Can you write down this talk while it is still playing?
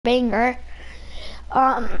banger.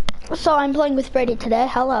 So I'm playing with Brady today.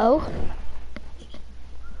 Hello.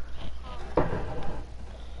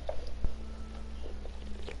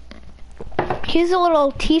 He's a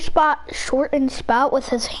little T-spot short and spout with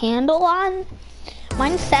his handle on.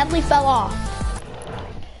 Mine sadly fell off.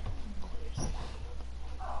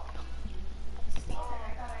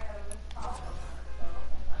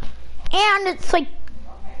 And it's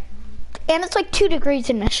like 2 degrees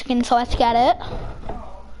in Michigan, so let's get it.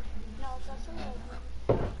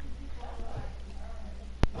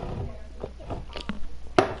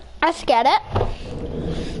 Let's get it.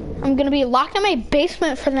 I'm gonna be locked in my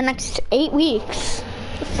basement for the next 8 weeks.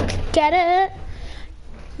 Let's get it.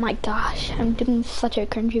 My gosh, I'm doing such a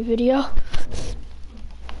cringy video.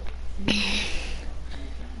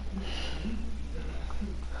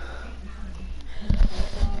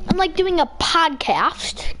 I'm like doing a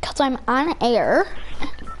podcast because I'm on air.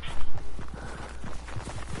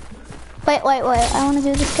 Wait, I want to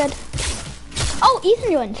do this good. Oh,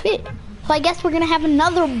 Ethan joined, sweet. So I guess we're gonna have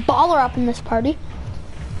another baller up in this party.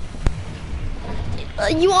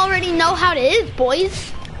 You already know how it is,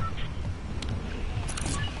 boys.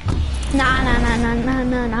 Nah,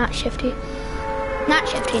 not shifty. Not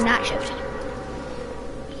shifty.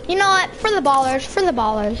 You know what, for the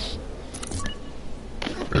ballers.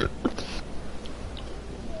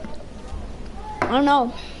 I don't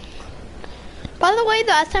know. By the way,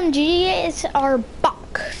 the SMG is our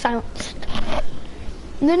buck silenced.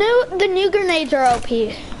 The new grenades are OP,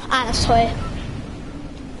 honestly.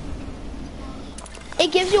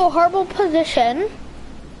 It gives you a horrible position.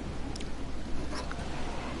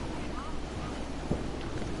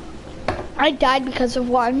 I died because of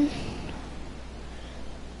one.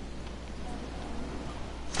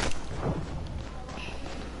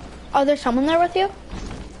 Oh, there's someone there with you?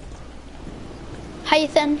 Hi,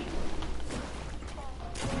 Ethan.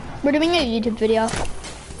 We're doing a YouTube video.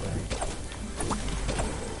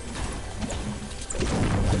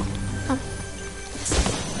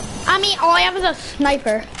 I mean, all I have is a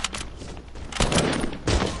sniper.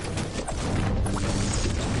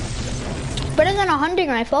 Better than a hunting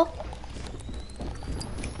rifle.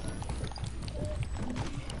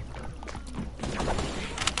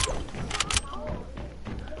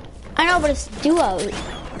 I know, but it's duos.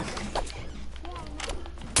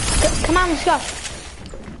 Come on, let's go.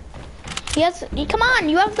 Come on,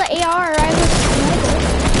 you have the AR, I have the sniper.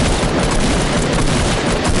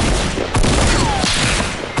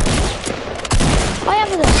 All I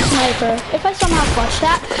have is a sniper. If I somehow clutch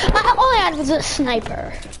that, all I had was a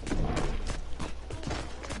sniper.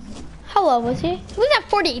 How low was he? He was at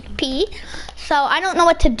 40 HP, so I don't know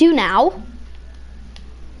what to do now.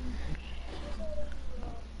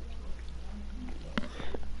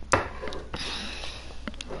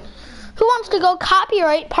 Who wants to go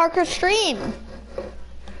copyright Parker's stream?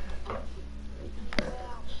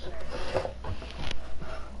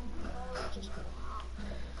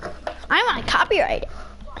 I want to copyright it.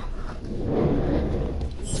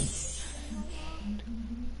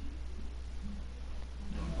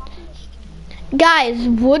 Guys,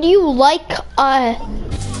 would you like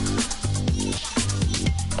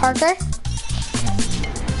Parker?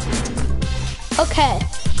 Okay.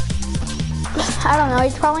 I don't know,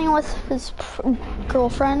 he's probably with his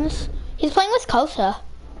girlfriends. He's playing with Kosa.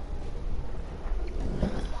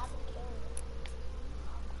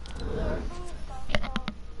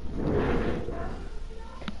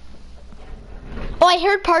 Oh, I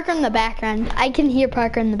heard Parker in the background. I can hear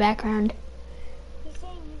Parker in the background.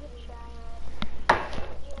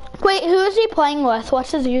 Wait, who is he playing with?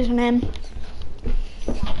 What's his username?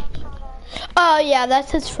 Oh yeah,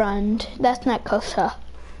 that's his friend. That's not Kosa.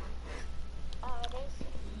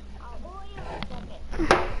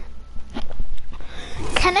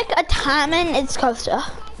 Kennick Ataman is Kosa.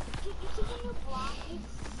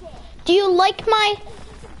 Do you like my...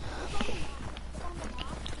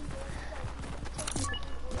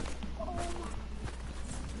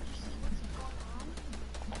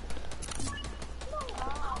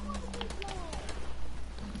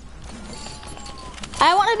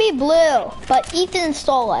 I want to be blue, but Ethan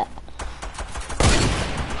stole it.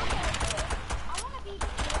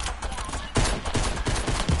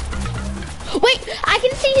 Wait, I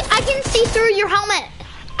can see through your helmet.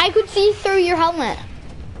 I could see through your helmet.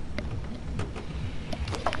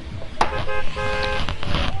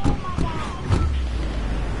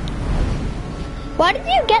 Why did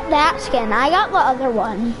you get that skin? I got the other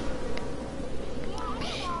one.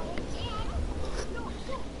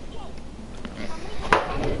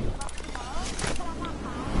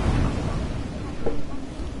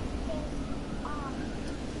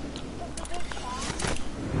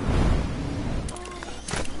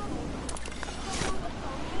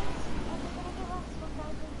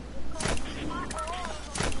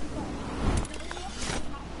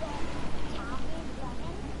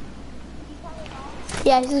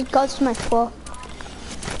 Yeah, he just goes to my school.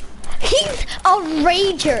 He's a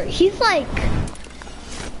rager. He's like,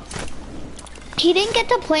 he didn't get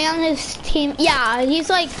to play on his team. Yeah, he's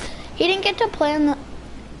like, he didn't get to play on the,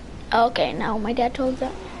 okay, no, my dad told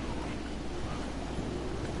that.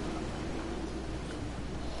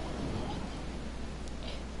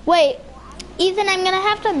 Wait, Ethan, I'm gonna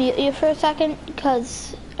have to mute you for a second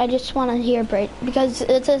because I just want to hear Brady, because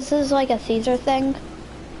this is like a Caesar thing.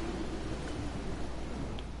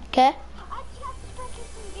 Okay?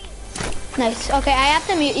 Nice. Okay, I have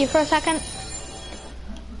to mute you for a second.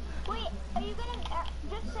 Wait, are you gonna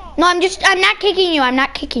just say? No, I'm not kicking you. I'm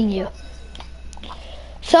not kicking you.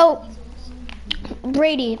 So,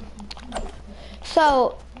 Brady.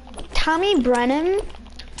 So, Tommy Brennan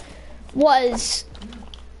was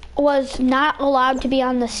not allowed to be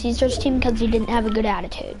on the Caesars team because he didn't have a good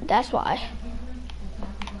attitude. That's why.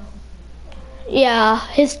 Yeah,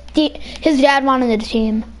 his dad wanted the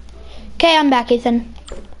team. Okay, I'm back, Ethan.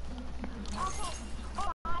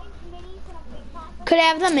 Could I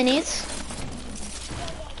have the minis?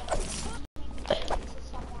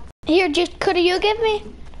 Here, could you give me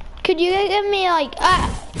like,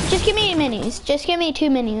 just give me minis. Just give me 2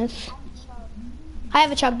 minis. I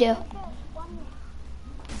have a chug deal.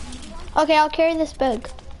 Okay, I'll carry this bag.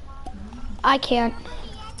 I can't.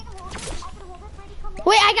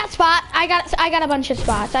 Wait, I got spot. I got a bunch of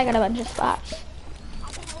spots. I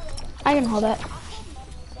can hold it.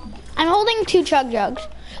 I'm holding 2 chug jugs.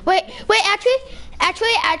 Wait, actually.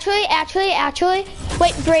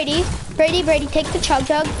 Wait, Brady, take the chug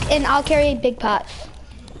jug and I'll carry big pots.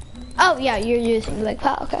 Oh yeah, you're using the big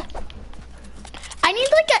pot, okay. I need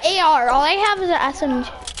like an AR. All I have is an SMG.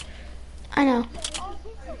 I know.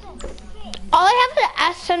 All I have is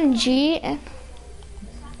an SMG and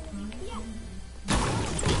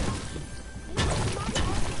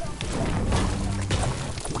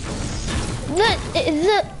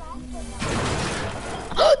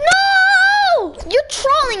No! You're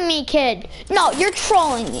trolling me, kid. No, you're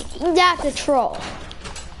trolling me. That's a troll.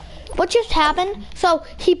 What just happened? So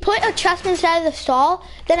he put a chest inside of the stall.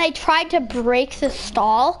 Then I tried to break the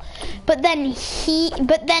stall, but then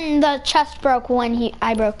the chest broke when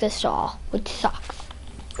I broke the stall, which sucks.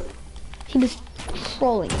 He was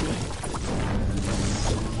trolling me.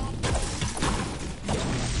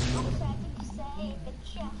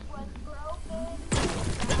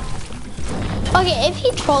 Okay, if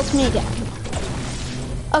he trolls me again.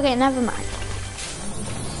 Okay, never mind.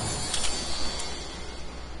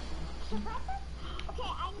 Okay,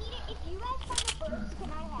 I need it. If you guys find a burst, can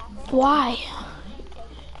I have it? Why?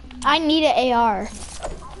 I need an AR.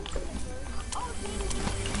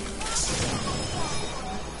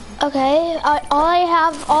 Okay, all I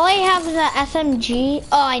have is an SMG.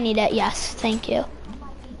 Oh, I need it. Yes, thank you.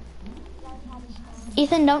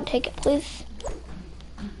 Ethan, don't take it, please.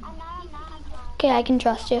 Okay, I can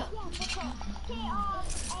trust you.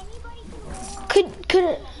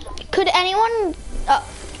 Could anyone?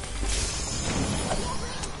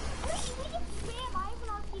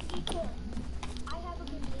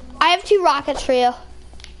 I have 2 rockets for you.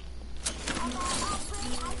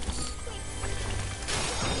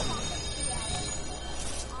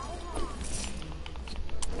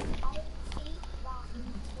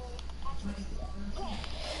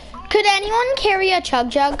 Could anyone carry a chug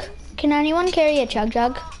jug? Can anyone carry a chug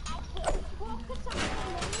jug?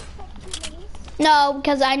 No,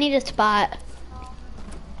 because I need a spot.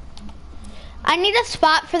 I need a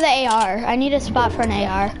spot for the AR. I need a spot for an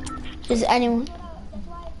AR. Does anyone?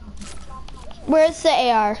 Where's the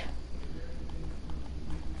AR?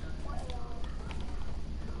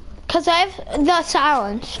 Because I have the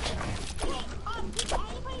silenced.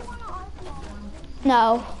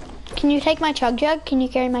 No. Can you take my chug jug? Can you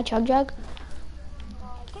carry my chug jug?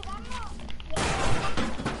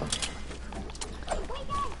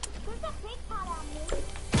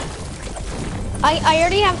 I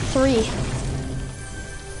already have 3.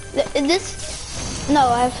 No,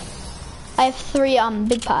 I have 3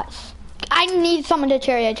 big pots. I need someone to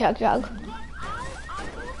carry a chug jug.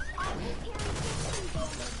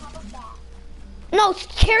 No,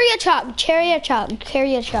 carry a chug.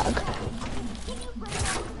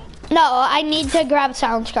 No, I need to grab a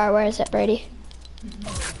silence car. Where is it, Brady?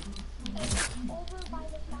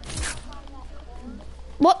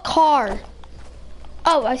 What car?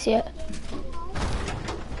 Oh, I see it.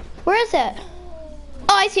 Where is it?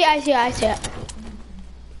 Oh, I see it.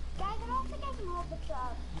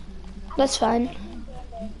 That's fine.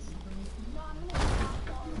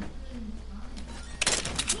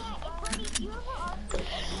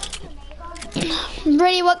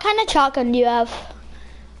 Brady, what kind of shotgun do you have?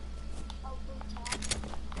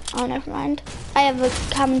 Oh, never mind. I have a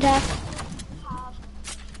common tack.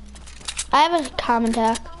 I have a common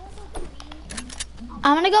tack.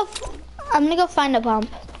 I'm gonna go find a pump.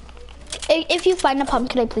 If you find a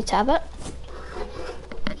pump, can I please have it?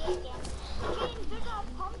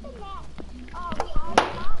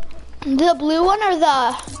 The blue one or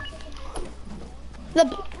the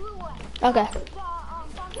okay.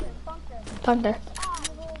 Bunker.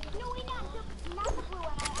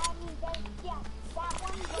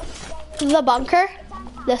 The bunker?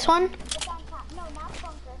 This one? No, not the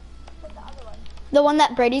bunker, but the other one. The one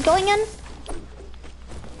that Brady's going in? No,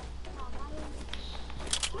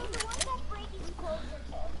 the one that Brady's closer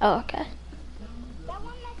to. Oh, okay. That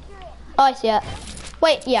one that you're in. Oh, I see it.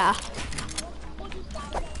 Wait, yeah.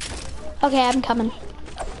 Okay, I'm coming.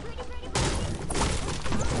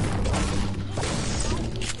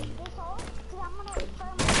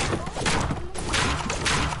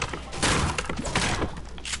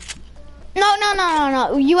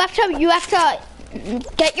 No. You have to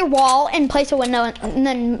get your wall and place a window and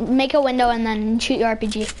then make a window and then shoot your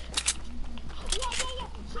RPG. Yeah. So you guys are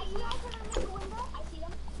gonna make a window? I see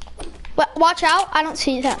them. But watch out, I don't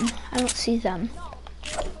see them.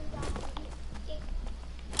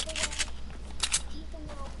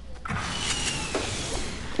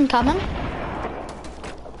 I'm coming.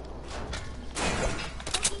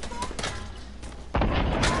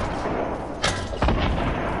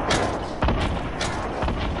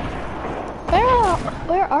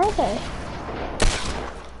 Where are they?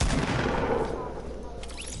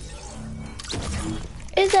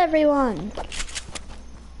 Is everyone?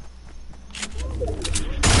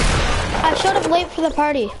 I showed up late for the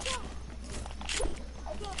party.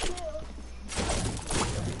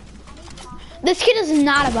 This kid is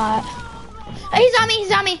not a bot. Oh,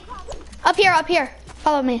 he's on me. Up here.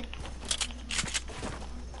 Follow me.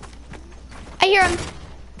 I hear him.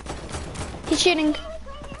 He's shooting.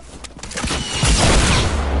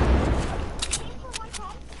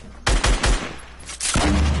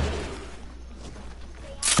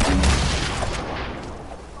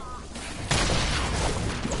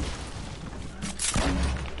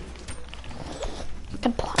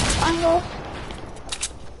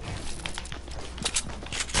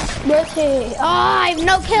 Where's he? Oh, I have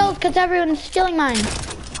no kills because everyone's stealing mine.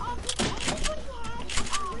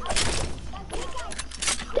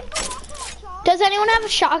 Does anyone have a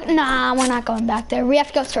shock? Nah, we're not going back there. We have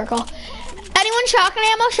to go circle. Anyone shotgun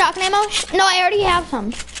ammo? Shotgun ammo? No, I already have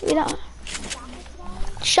some. We don't.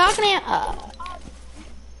 Shotgun ammo.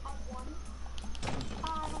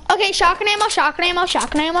 Okay, shotgun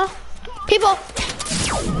ammo. People.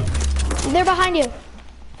 They're behind you.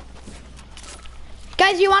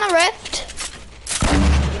 Guys, you want a rift?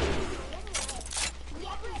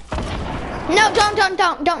 No,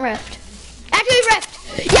 don't rift. Actually, rift.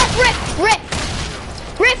 Yes, rift.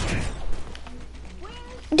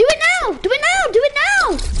 Do it now. Do it now.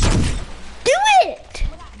 Do it.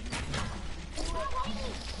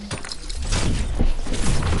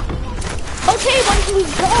 Okay, once we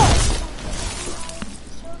go.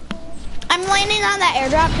 I'm landing on that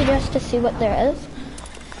airdrop just to see what there is.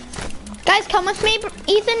 Guys, come with me,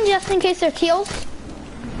 Ethan, just in case there's heals.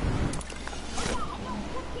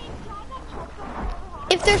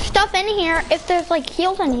 If there's stuff in here, if there's like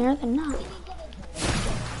heals in here, then no.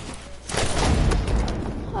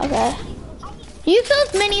 Okay. Use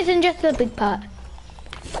those minis in just the big pot.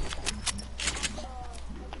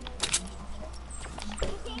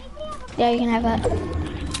 Yeah, you can have that.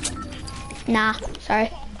 Nah, sorry.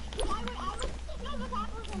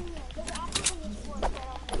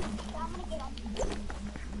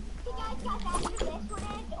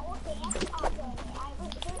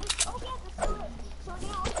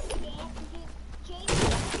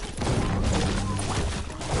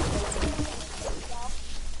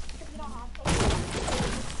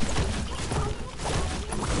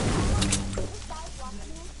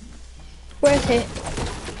 Where is he?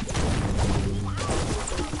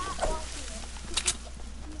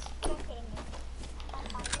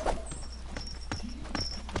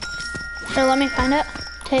 Here, let me find it.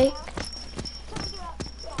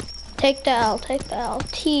 Take the L.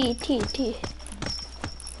 T.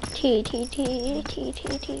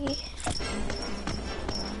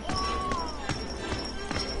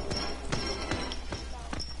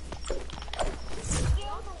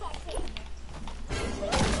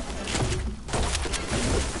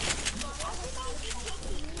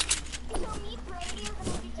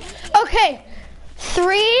 Okay,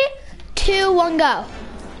 3, 2, 1, go.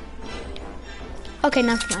 Okay,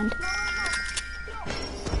 never mind.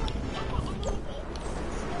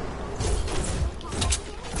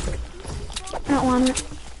 I don't want it.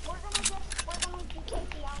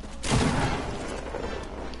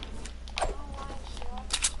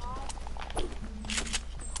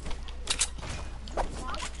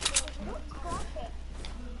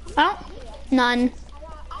 None.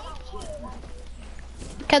 I got two.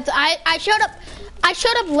 Cause I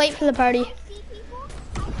showed up late for the party. See people?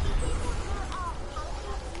 I see people in their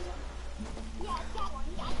houses. Yeah, it's that one.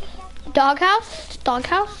 I think that's Doghouse?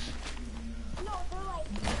 Doghouse? no, they're like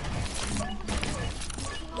you know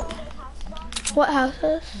where the house is? What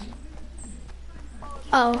houses?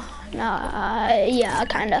 Oh, no, yeah,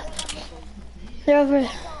 kinda. They're over.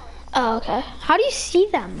 Oh, okay. How do you see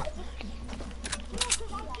them?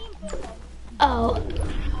 Oh.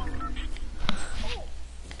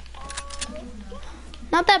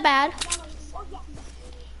 Not that bad. Oh yeah.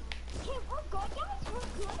 Okay, we're good, guys. We're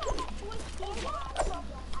good. I got 4 stands. No,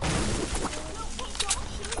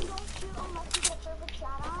 hey, don't shoot unless you get perfect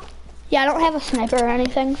shot on. Yeah, I don't have a sniper or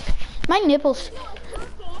anything. My nipples. If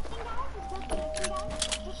they're dancing,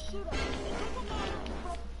 guys, just shoot them.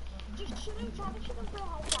 Just shoot them, try to shoot them for a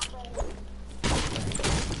headshot,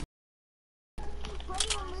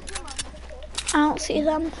 I don't see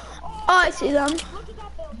them. Oh, I see them. Look at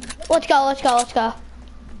that building. Let's go, let's go, let's go.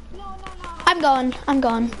 No. I'm going, I'm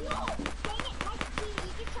going. No, dang it, my team,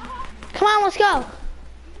 you just saw her. Come on, let's go.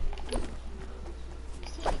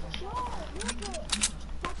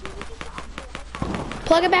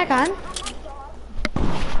 Plug it back on.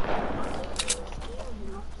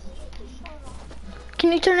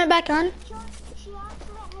 Can you turn it back on?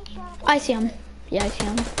 I see him. Yeah, I see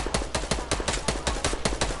him.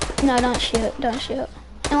 No, don't shoot. Don't shoot.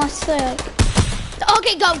 Unless they're like...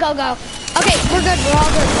 Okay, go, go, go. Okay, we're good. We're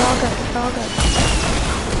all good. We're all good. We're all good.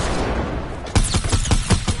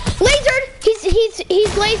 Lasered!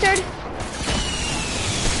 He's lasered.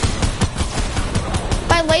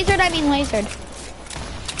 By lasered, I mean lasered.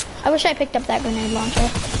 I wish I picked up that grenade launcher.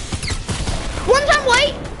 One's on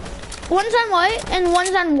white. One's on white, and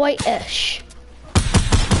one's on white-ish.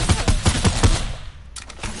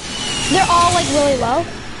 They're all like really low.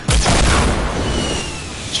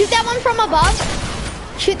 Shoot that one from above.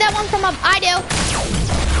 Shoot that one from up. I do.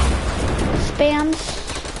 Spams.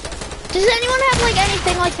 Does anyone have like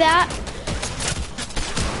anything like that?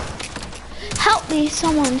 Help me,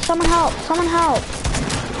 someone. Someone help. Someone help.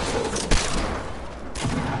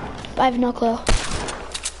 I have no clue.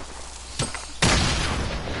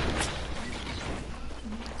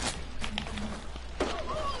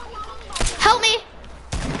 Help me.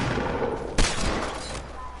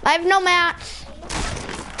 I have no mats.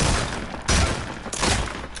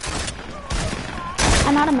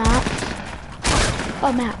 I'm out of mats.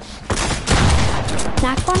 Oh, mats.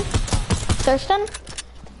 Max one? Thurston?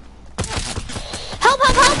 Help,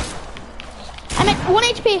 help, help! I'm at 1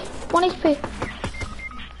 HP. 1 HP.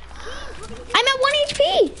 I'm at 1 HP.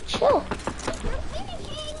 Chill.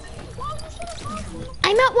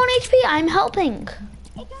 I'm at 1 HP. I'm helping.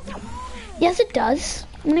 Yes, it does.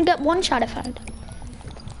 I'm gonna get one shot if I.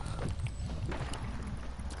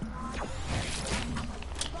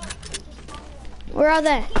 Where are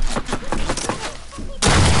they?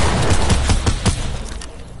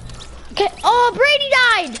 Okay. Oh, Brady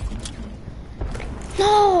died.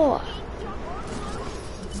 No.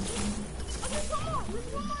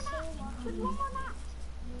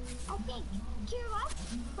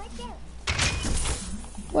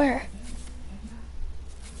 Where?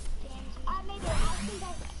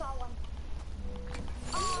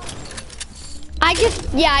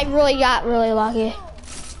 I really got really lucky.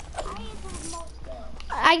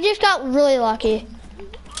 I just got really lucky.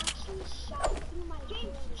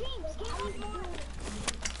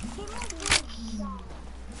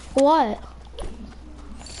 What?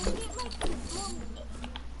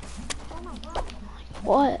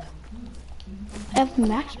 What? I have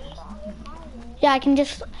max. Yeah, I can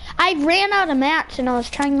just. I ran out of mats and I was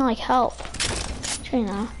trying to like help. You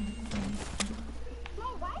know.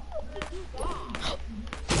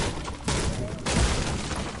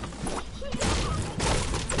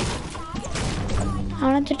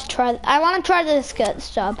 I want to try this good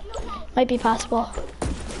stuff. Might be possible.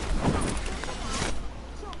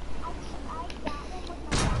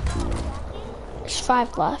 There's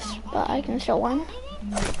 5 left, but I can still win.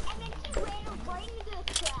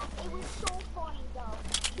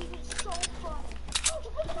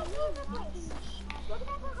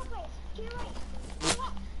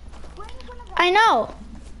 I know.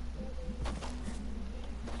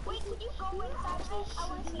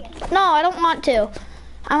 No, I don't want to.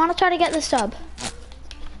 I want to try to get the sub.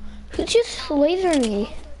 Who's just lasering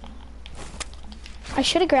me? I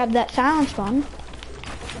should have grabbed that silence one. Do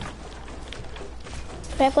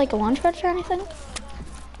I have like a launch pad or anything?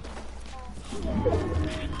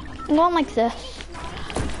 I'm going like this.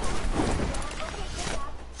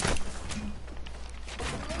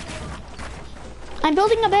 I'm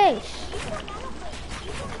building a base.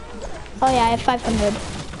 Oh yeah, I have 500.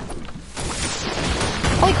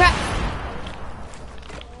 Holy crap.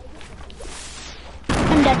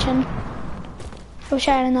 I'm ditching. Wish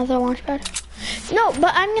I had another launch pad. No,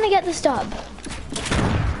 but I'm gonna get this dub.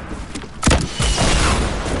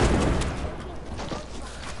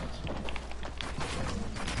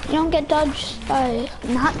 You don't get dubs by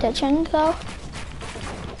not ditching, though.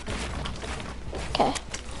 Okay.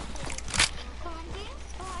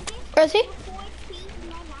 Where is he?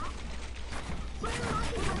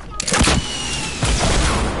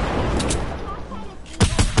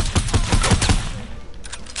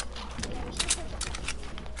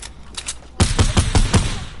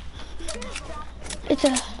 It's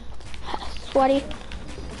a sweaty.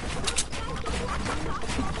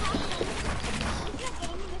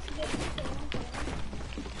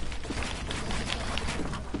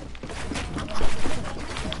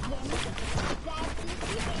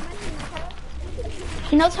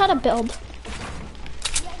 He knows how to build.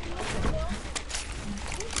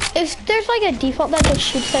 If there's like a default that just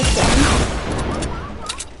shoots like one.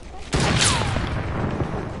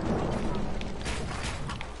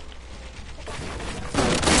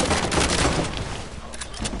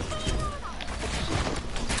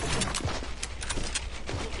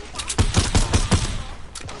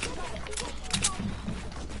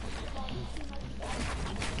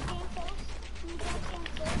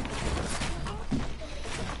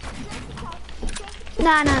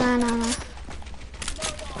 Nah.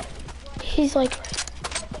 He's like...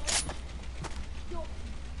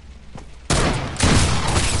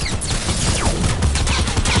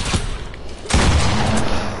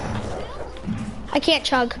 I can't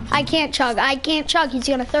chug. He's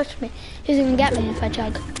gonna thirst me. He's gonna get me if I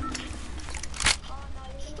chug.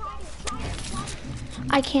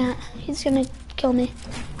 I can't. He's gonna kill me.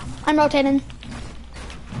 I'm rotating.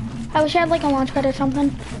 I wish I had like a launch pad or something.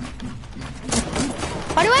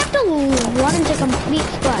 Why do I have to run into complete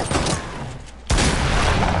spot?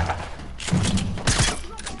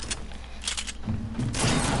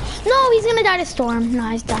 No, he's gonna die to storm. No,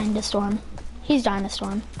 he's dying to storm. He's dying to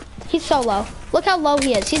storm. He's so low. Look how low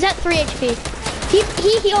he is. He's at 3 HP. He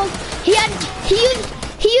healed. He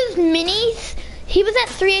used minis. He was at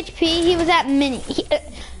 3 HP. He was at mini.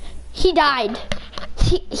 He died.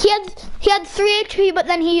 He had 3 HP, but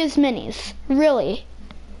then he used minis. Really.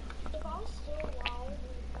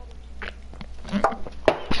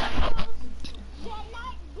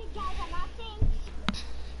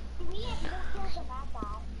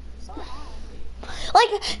 Like,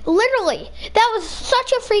 literally, that was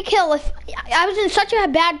such a free kill. If I was in such a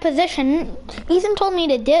bad position, Ethan told me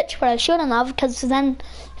to ditch, but I shouldn't have, because then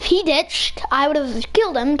if he ditched, I would have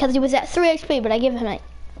killed him because he was at 3 HP, but I gave him a...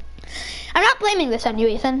 I'm not blaming this on you,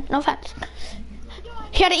 Ethan. No offense.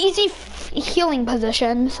 He had an easy healing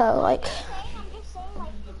position, so, like...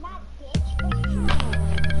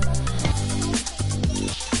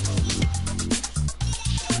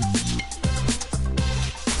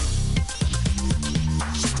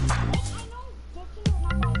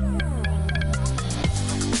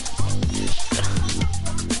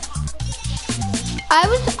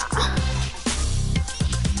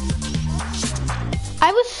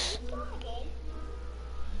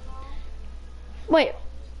 Wait.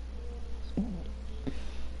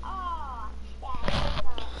 I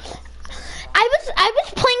was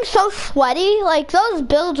playing so sweaty, like those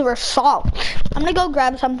builds were salt. I'm gonna go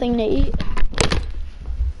grab something to eat.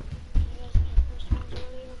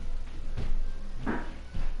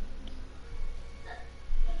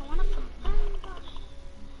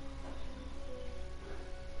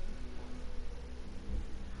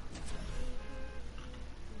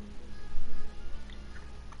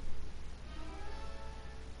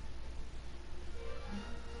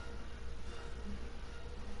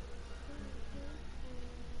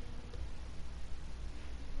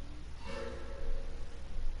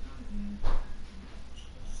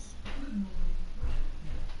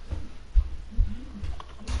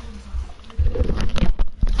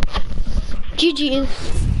 GG's.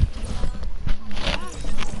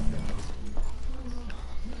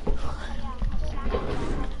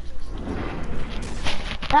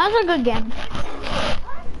 That was a good game.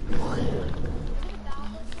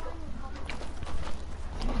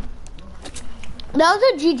 That was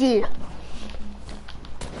a GG.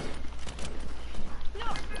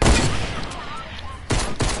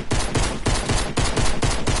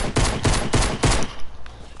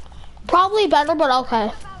 Probably better, but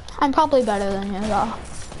okay. I'm probably better than you, though.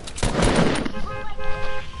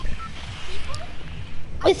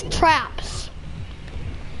 With traps.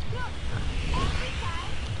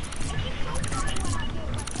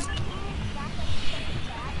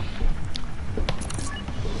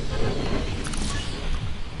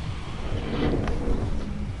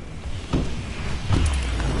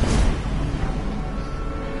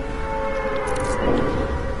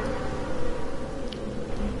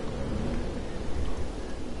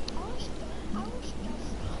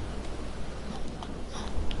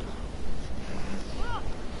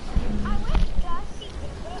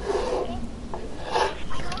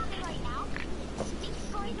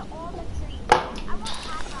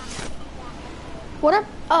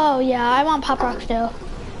 Oh yeah, I want Pop Rocks too.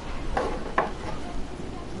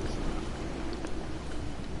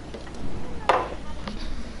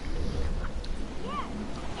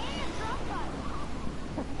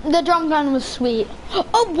 The drum gun was sweet.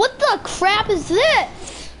 Oh, what the crap is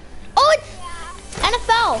this? Oh, it's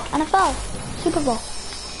NFL, Super Bowl.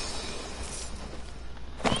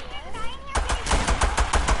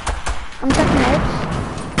 I'm checking notes.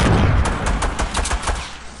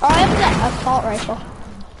 Oh, I have that assault rifle.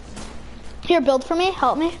 Here, build for me,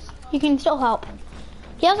 help me. You can still help.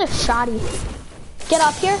 He has a shotty. Get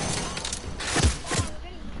up here.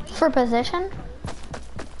 For position.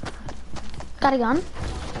 Got a gun.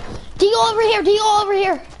 Deagle over here, Deagle over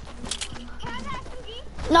here.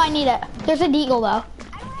 No, I need it. There's a Deagle though.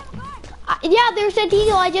 Yeah, there's a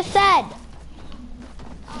Deagle, I just said.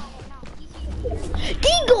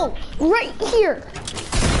 Deagle! Right here!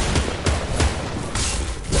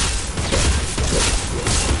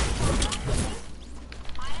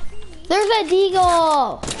 There's a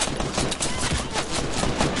Deagle!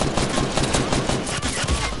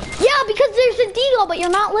 Yeah, because there's a Deagle, but you're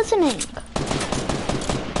not listening.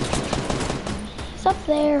 It's up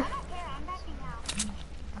there.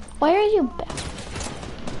 Why are you back?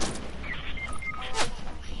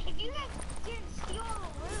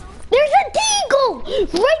 There's a Deagle!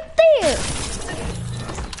 Right there!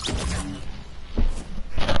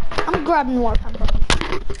 I'm grabbing more pepper.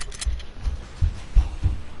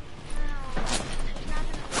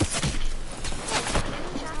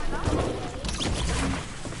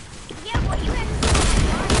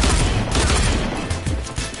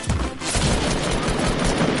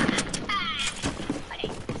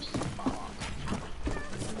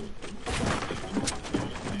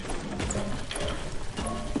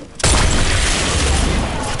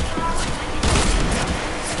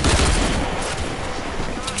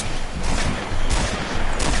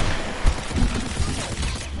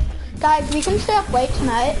 Guys, we can stay up late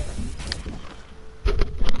tonight.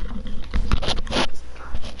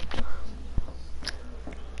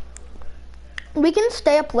 We can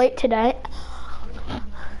stay up late tonight.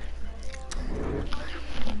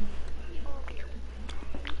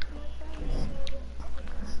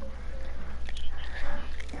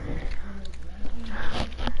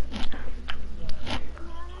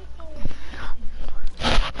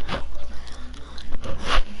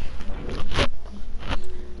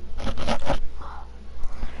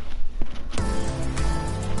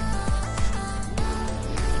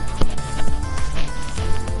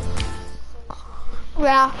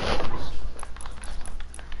 Yeah.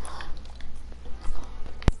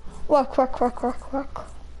 Work.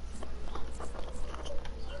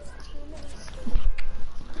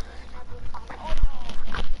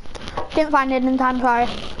 Didn't find it in time, sorry.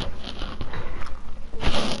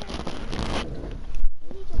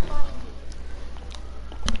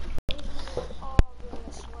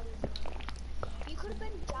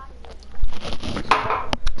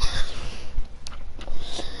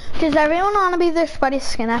 Does everyone want to be their sweaty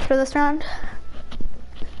skin after this round?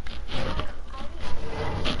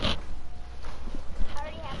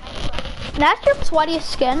 That's your sweatiest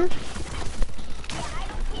skin.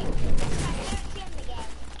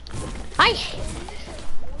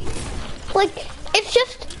 Like, it's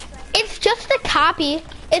just a copy.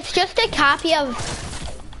 It's just a copy of.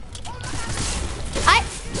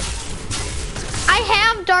 I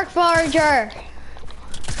have Dark Voyager.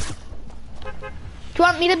 Do you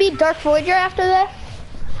want me to be Dark Voyager after this?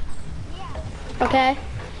 Okay.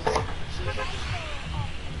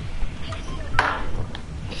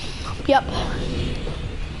 Yep.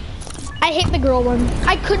 I hate the girl one.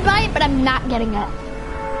 I could buy it, but I'm not getting it.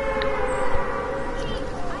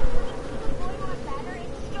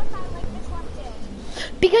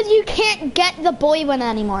 Because you can't get the boy one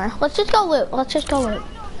anymore. Let's just go loot.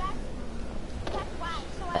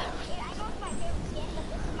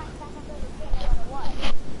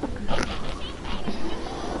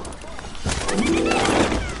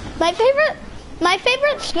 My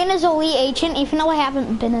favorite skin is Elite Agent, even though I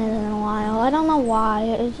haven't been in it in a while. I don't know why.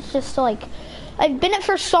 It's just like, I've been it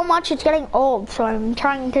for so much, it's getting old, so I'm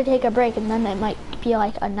trying to take a break, and then it might be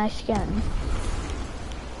like a nice skin.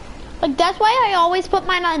 Like, that's why I always put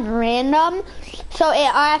mine on random, so it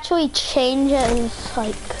actually changes,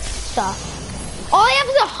 like, stuff. All I have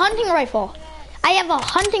is a hunting rifle. I have a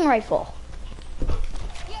hunting rifle.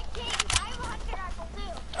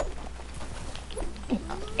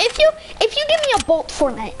 If you give me a bolt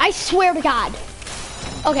Fortnite, I swear to God.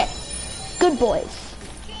 Okay, good boys.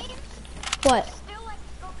 James, What? still like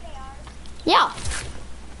OKR? Yeah.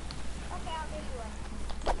 Okay, I'll give you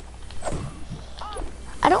one.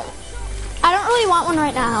 I don't really want one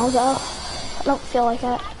right now, though. I don't feel like it.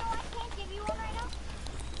 I can't give you one right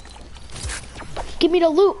now. Give me the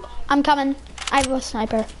loot. I'm coming. I have a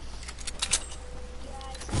sniper.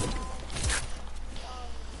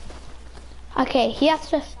 Okay, he has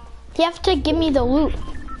to give me the loot.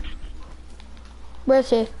 Where is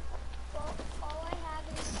he? All I have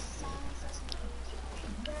is songs.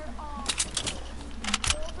 They're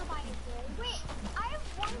over by the bridge. Wait, I have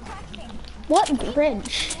one question. What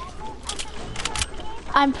bridge?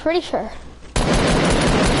 I'm pretty sure.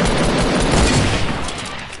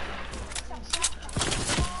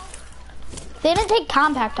 They didn't take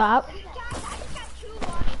compact out. Guys, I just got 2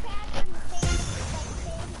 launch pads from the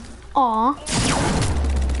same, Aw.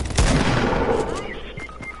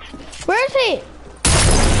 Where is he?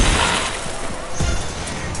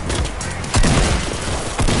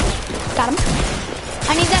 Got him.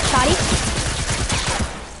 I need that shotty.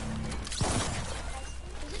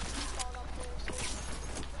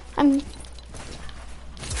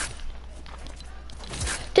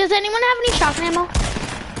 Does anyone have any shotgun ammo?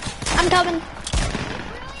 I'm coming.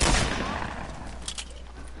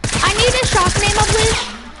 I need a shotgun ammo, please.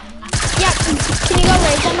 Yeah, can you go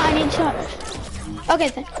raise him? I need to. Okay,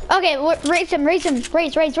 then. Okay, raise him. Raise. Does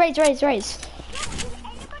anybody have any,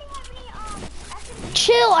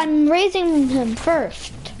 Chill, I'm raising him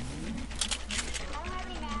first. I don't have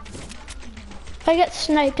any maps. If I get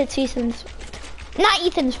sniped, it's Ethan's. Not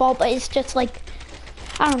Ethan's fault, but it's just like,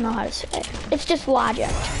 I don't know how to say it. It's just logic.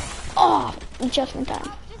 Oh, just in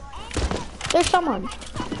time. There's someone.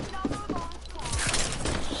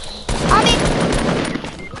 I mean,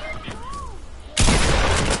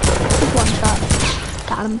 one shot.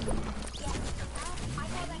 Got him.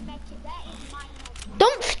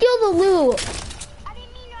 Don't steal the loot. I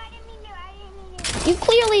didn't mean to. You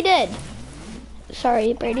clearly did.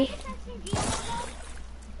 Sorry, Brady.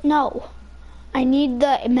 No. I need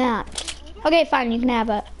the mats. Okay, fine, you can have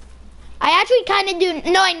it. I actually kind of do.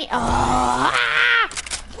 No, I need.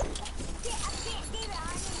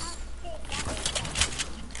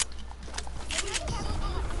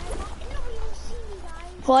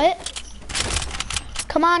 What?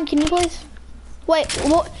 Come on, can you please? Wait,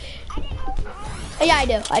 what? Yeah, I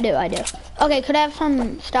do. Okay, could I have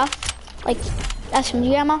some stuff? Like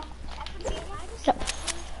SMG ammo? Yep.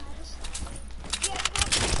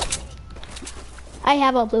 I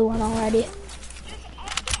have a blue one already.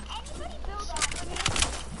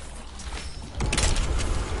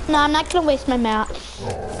 No, I'm not gonna waste my mats.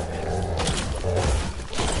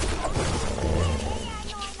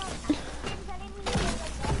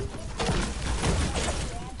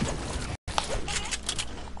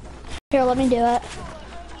 Here, let me do it.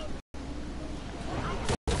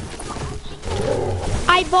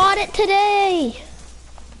 I bought it today.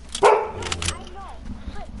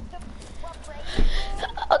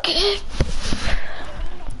 Okay.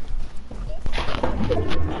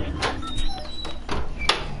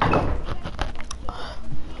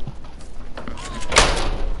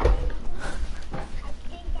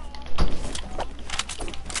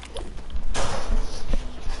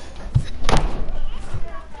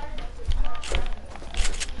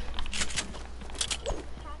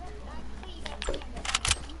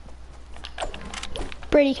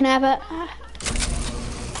 Brady can have it.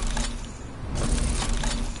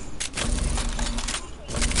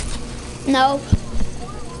 No.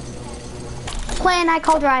 Play and I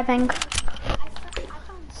call driving.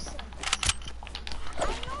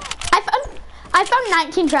 I found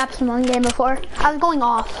 19 traps in one game before. I was going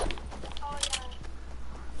off.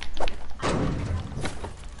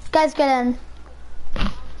 Guys, get in.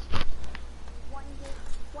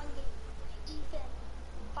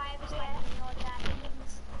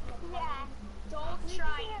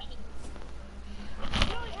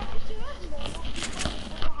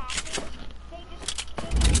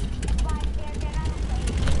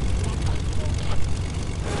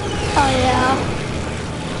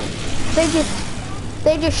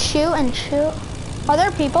 They just shoot and shoot. Are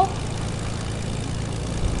there people?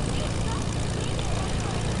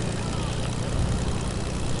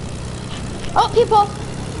 Oh, people!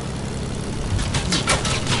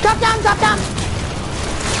 Drop down, drop down!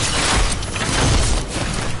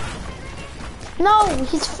 No,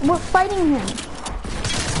 we're fighting him.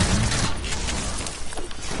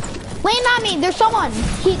 Land on me, there's someone.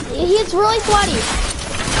 He's really sweaty.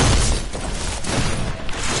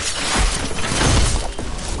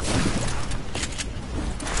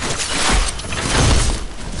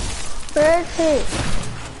 Where is he?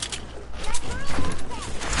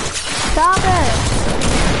 Stop it!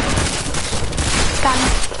 Got him.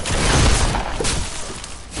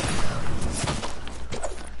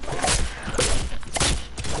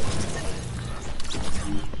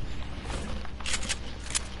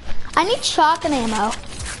 I need shotgun ammo.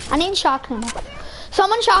 I need shotgun ammo.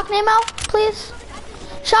 Someone shotgun ammo, please.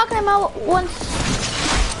 Shotgun ammo once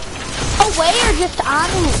away or just on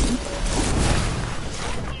him.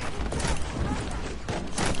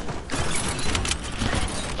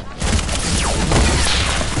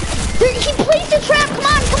 He placed a trap. Come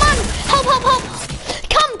on, come on. Help, help, help.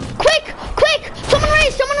 Come, quick, quick. Someone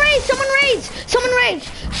raise, someone raise, someone raise, someone raise.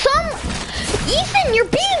 Ethan, you're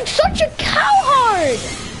being such a cowhard.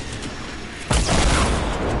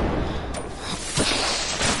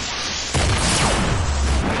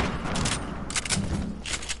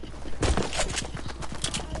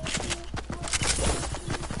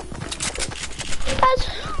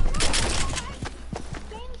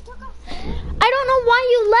 I don't know why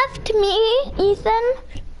you left me, Ethan.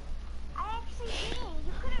 I actually didn't.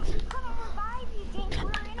 You couldn't revive you, James. We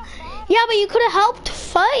were in a ball. Yeah, but you could have helped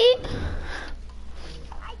fight.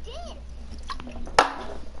 I did.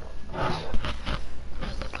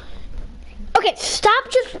 Okay,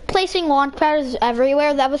 stop just placing launch pads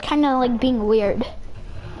everywhere. That was kind of like being weird. We're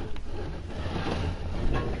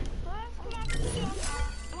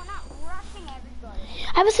not rushing everybody.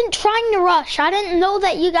 I wasn't trying to rush. I didn't know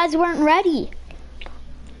that you guys weren't ready.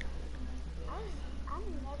 I'm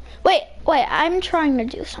never. Wait, I'm trying to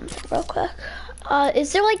do something real quick.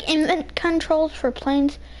 Is there like invert controls for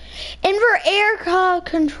planes? Invert air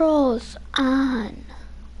controls on.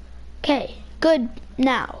 Okay, good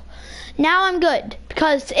now. Now I'm good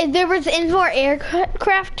because if there was invert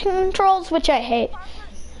aircraft controls, which I hate.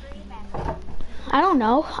 I don't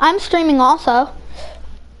know. I'm streaming also.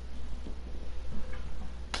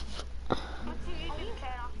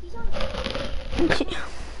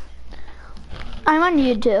 I'm on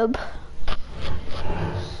YouTube.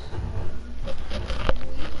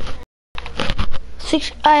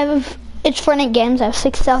 It's Fortnite Games. I have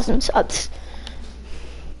 6,000 subs.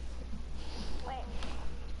 Wait.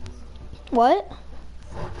 What?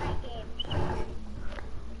 Fortnite game.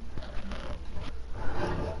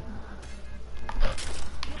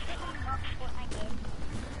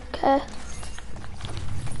 Okay.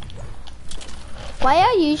 Why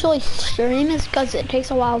I usually stream is because it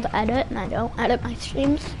takes a while to edit, and I don't edit my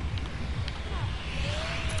streams.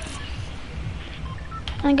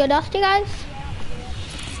 Wanna go Dusty, guys?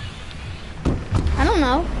 I don't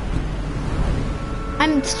know.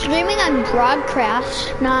 I'm streaming on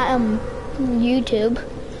Broadcast, not YouTube.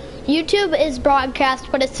 YouTube is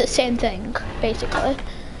Broadcast, but it's the same thing, basically.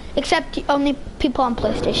 Except only people on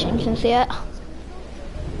PlayStation can see it.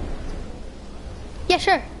 Yeah,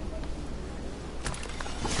 sure.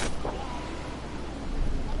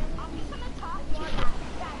 I'm just gonna talk more about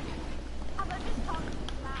that. How about just talk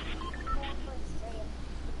not going for stream?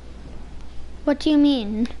 What do you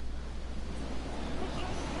mean? Because you're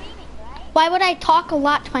streaming, right? Why would I talk a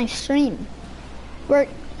lot to my stream?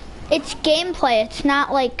 It's gameplay, it's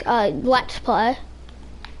not like let's play.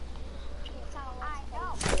 It's not a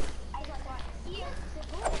let's play. I don't want to see it.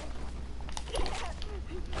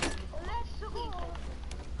 Let's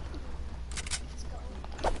go.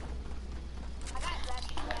 I got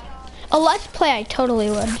rescue on. A let's play I totally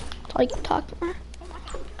would. Like talk more.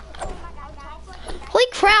 Oh my god. Holy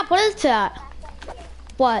crap, what is that?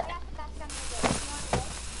 What?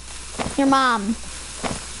 Your mom.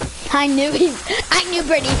 I knew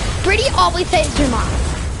Brady. Brady always says your mom.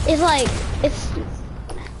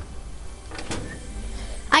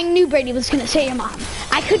 I knew Brady was gonna say your mom.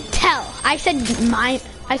 I could tell. I said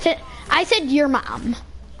your mom.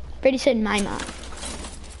 Brady said my mom.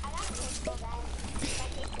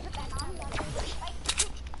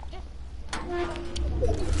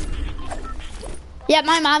 Yeah,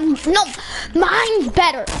 my mom. No, mine's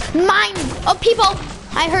better. Mine. Oh, people.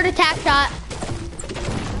 I heard a tap shot.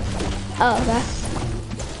 Oh, okay.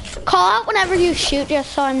 Call out whenever you shoot,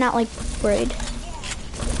 just so I'm not like worried.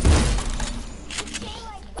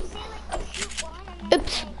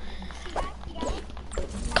 Oops.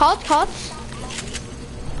 Call it.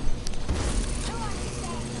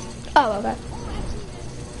 Oh, okay.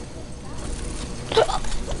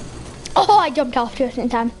 Oh, I jumped off just in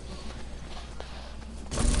time.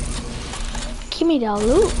 Give me the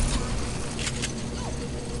loot.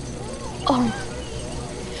 Oh.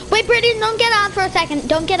 Wait, Brittany, don't get on for a second.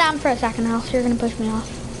 Don't get on for a second, or else you're gonna push me off.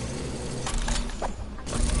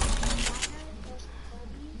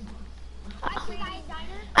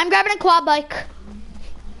 I'm grabbing a quad bike.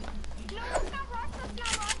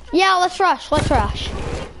 Yeah, let's rush. So,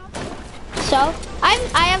 I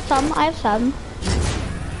have some.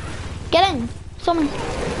 Get in. Someone.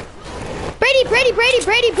 Brady, get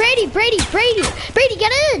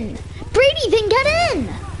in. Brady, then get in.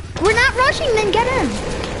 We're not rushing, then get in.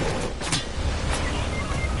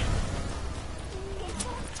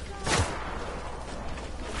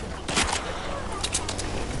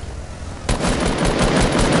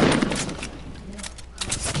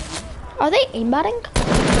 Are they aimbotting?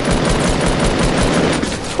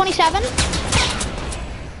 27.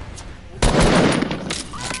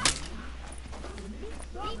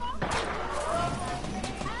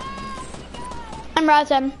 I'm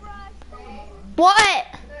rising. What?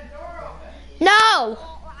 No!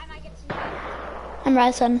 I'm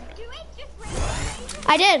rising.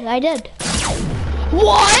 I did.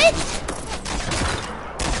 What?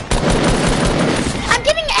 I'm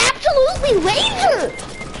getting absolutely lasered.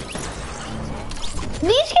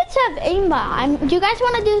 These kids have aimbot. Do you guys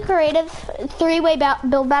want to do creative three-way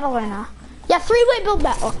build battle or not? Yeah, three-way build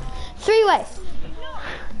battle. 3 ways.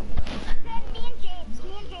 Me and James, I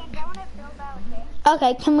want to build battle with James.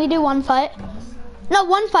 Okay, can we do one fight? No,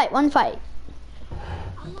 one fight. We're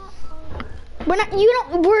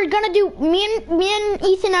gonna do, me and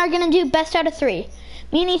Ethan are gonna do best out of 3.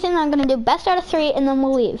 Me and Ethan are gonna do best out of 3 and then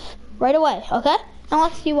we'll leave right away, okay?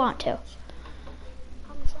 Unless you want to. I'm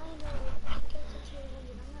trying to get to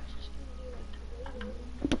 200. I'm not just going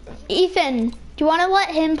to do like Ethan, do you wanna let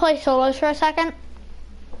him play solos for a second?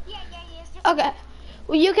 Yeah, just Okay,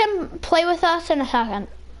 well, you can play with us in a second.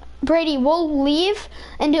 Brady, we'll leave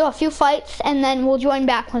and do a few fights and then we'll join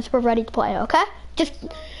back once we're ready to play, okay? Just,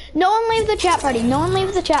 no one leave the chat party.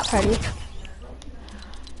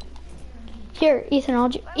 Here,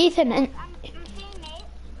 Ethan, Ethan, and... I'm seeing Nate.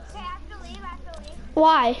 Say I have to leave.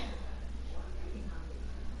 Why?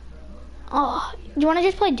 Oh, do you want to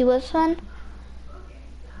just play duos then?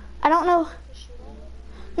 I don't know.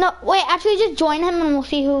 No, wait, actually just join him and we'll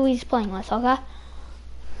see who he's playing with, okay?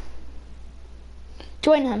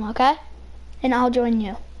 Join him, okay? And I'll join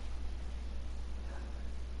you.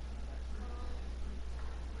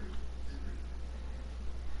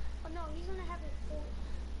 Oh no, he's gonna have it full.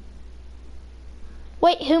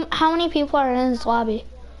 Wait, how many people are in his lobby?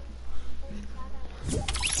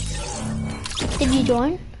 Did you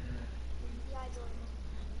join? Yeah, I joined.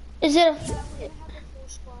 Is it Yeah, we're gonna have a full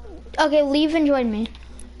squad. okay, leave and join me.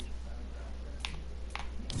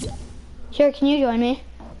 Here, can you join me?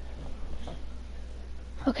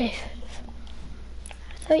 Okay. I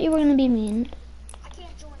thought you were gonna be mean. I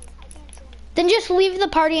can't join. Then just leave the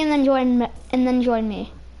party and then join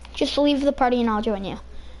me. Just leave the party and I'll join you.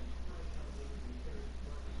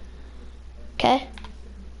 Okay?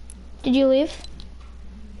 Did you leave?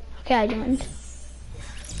 Okay, I joined.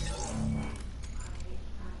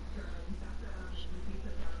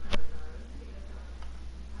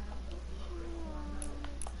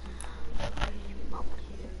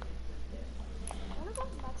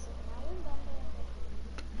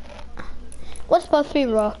 Let's both be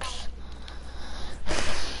rooks.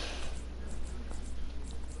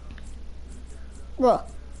 Rook.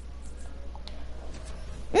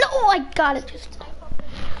 No, I got it just.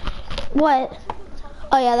 What?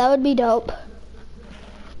 Oh yeah, that would be dope.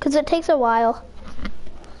 Cause it takes a while.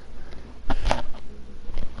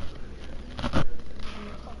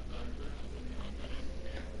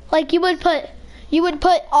 Like you would put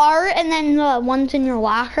R and then the ones in your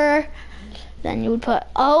locker. Then you would put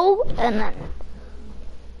O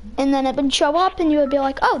and then it would show up and you would be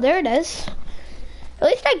like, oh, there it is. At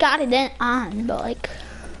least I got it on, but like.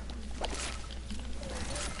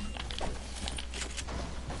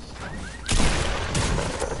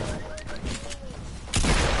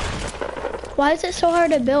 Why is it so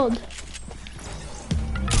hard to build?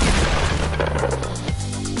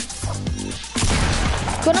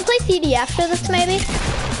 You wanna play CD after this maybe?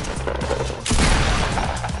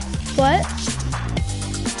 What?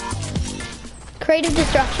 Creative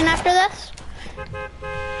destruction after this?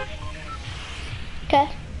 Okay.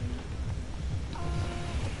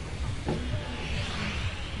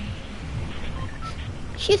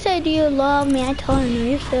 She said, do you love me? I told her, no,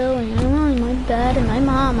 you're silly. I'm on my bed and my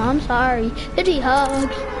mom, I'm sorry. 50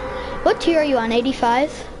 hugs. What tier are you on,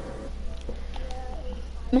 85?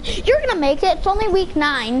 You're gonna make it. It's only week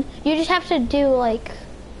 9. You just have to do like...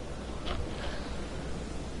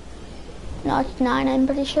 No, it's 9, I'm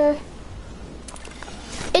pretty sure.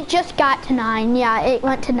 It just got to 9. Yeah, it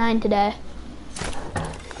went to 9 today.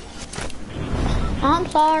 I'm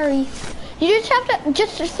sorry. You just have to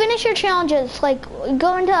just finish your challenges. Like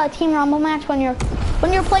go into a Team Rumble match when you're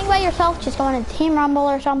playing by yourself. Just go into Team Rumble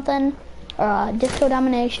or something, or Disco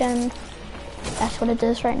Domination. That's what it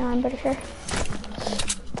is right now. I'm pretty sure.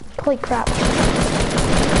 Holy crap!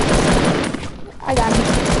 I got him.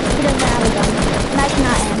 He doesn't have a gun, and I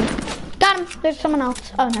cannot aim. Got him. There's someone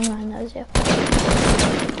else. Oh, never mind. That was you.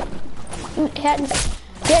 He had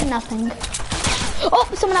nothing. Oh,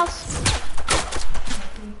 someone else.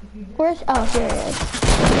 Where's, oh, here it is.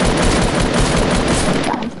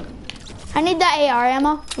 Got him. I need that AR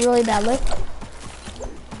ammo really badly.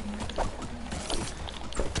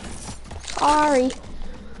 Sorry.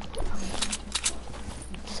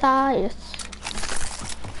 Size.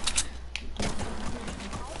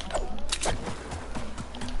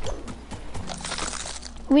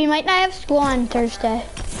 We might not have school on Thursday.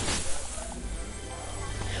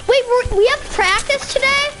 Wait, we have practice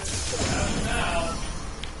today?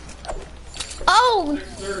 Oh.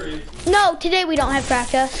 6:30. No, today we don't have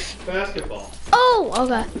practice. Basketball. Oh,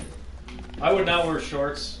 okay. I would not wear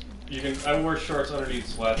shorts. I would wear shorts underneath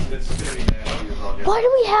sweats. It's gonna be nasty as all get. Why do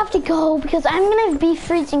we have to go? Because I'm gonna be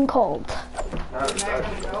freezing cold.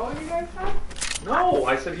 No,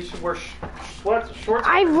 I said he should wear shorts.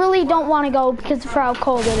 I really don't want to go because of how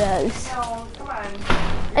cold it is. No, come on.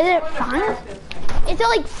 Is it fine? Is it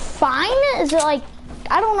like fine? Is it like,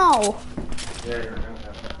 I don't know. Yeah, you're gonna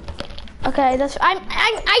have to. Okay,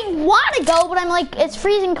 I want to go, but I'm like, it's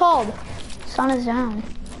freezing cold. Sun is down.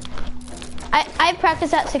 I have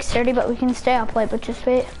practice at 6:30, but we can stay up late, but just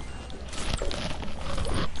wait.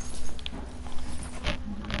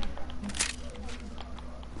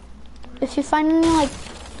 If you find any like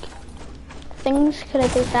things, could I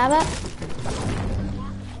please have it?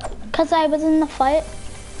 Cause I was in the fight.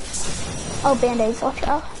 Oh, band-aids, watch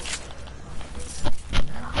out.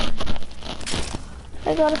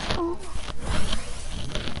 I got a phone.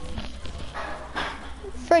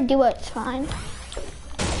 For do it, it's fine.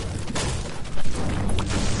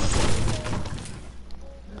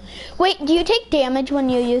 Wait, do you take damage when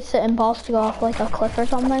you use the impulse to go off like a cliff or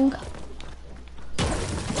something?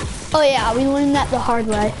 Oh yeah, we learned that the hard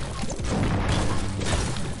way.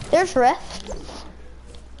 There's rifts.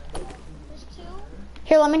 There's 2.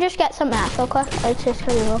 Here, let me just get some math real quick. Let's just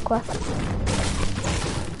go real quick.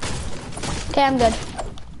 Okay, I'm good.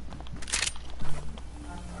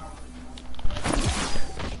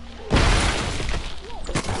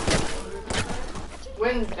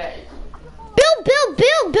 Wednesday.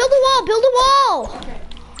 Build a wall, build a wall. Okay.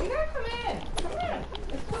 You gotta come in. Come in.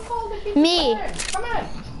 It's too cold to keep Me. you in. Come in.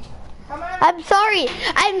 Come on. I'm sorry.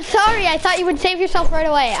 I thought you would save yourself right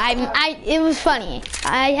away. It was funny.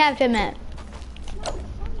 I have to admit.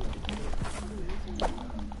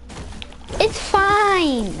 It's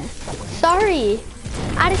fine. Sorry.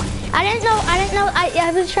 I didn't know.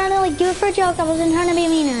 I was trying to like do it for a joke. I wasn't trying to be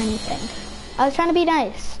mean or anything. I was trying to be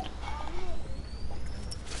nice.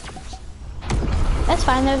 That's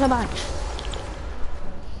fine, there's a bunch.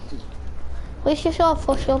 At least you still have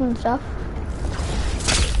full shield and stuff.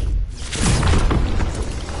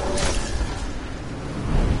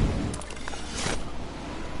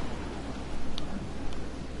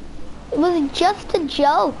 It was just a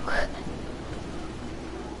joke.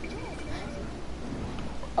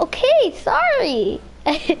 Okay, sorry.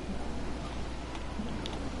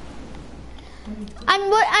 I'm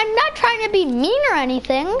not trying to be mean or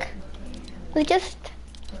anything. It's just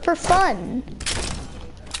for fun.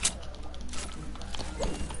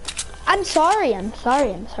 I'm sorry.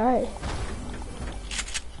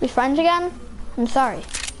 We friends again? I'm sorry.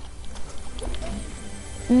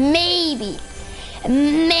 Maybe.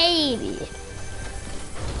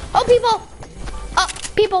 Oh,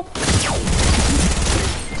 people.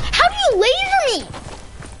 How do you laser me?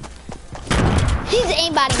 He's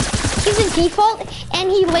aimbotting. He's in default,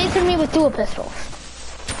 and he lasered me with dual pistols.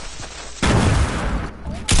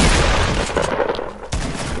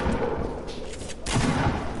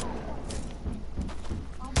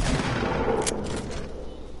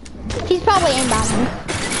 He's probably aimbotting.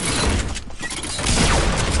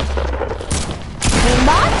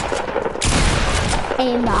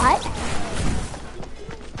 Aimbot.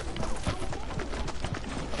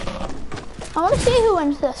 I want to see who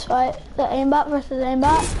wins this fight. The aimbot versus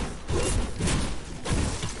aimbot.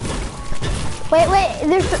 Wait,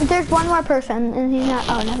 there's one more person and he's not,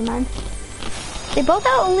 oh, never mind. They both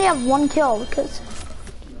only have 1 kill because.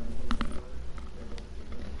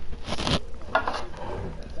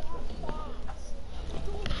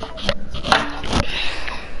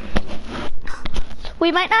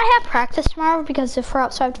 We might not have practice tomorrow because if we're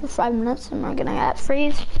outside for 5 minutes then we're gonna get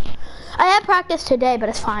freeze. I had practice today, but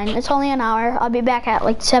it's fine. It's only an hour. I'll be back at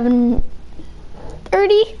like 7:30.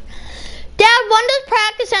 Dad, when does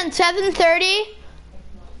practice end? 7:30?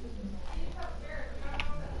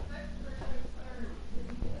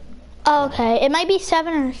 Oh, okay, it might be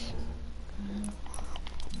 7 or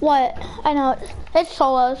what? I know it's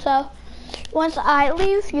solo, so once I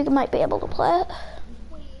leave, you might be able to play it.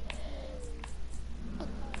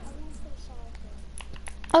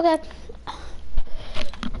 Okay.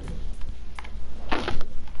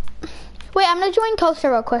 Wait, I'm gonna join Coaster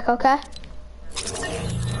real quick, okay?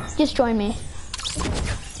 Just join me.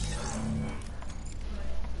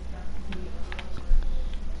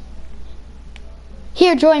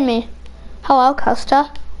 Here, join me. Hello, Costa.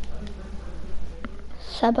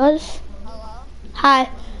 Sebas. Hello? Hi.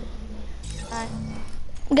 Hi.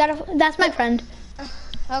 That's my friend.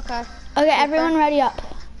 Okay. Okay, everyone ready up.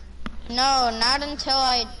 No, not until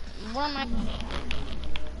what am I?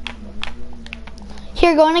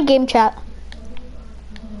 Here, go in a game chat.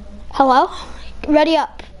 Hello? Ready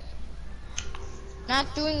up.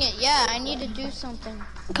 Not doing it yet. I need to do something.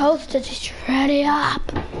 Costa, just ready up.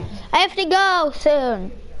 I have to go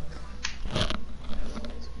soon.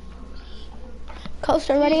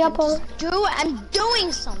 Costa, ready up. I'm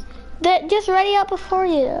doing something. Just ready up before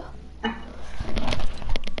you.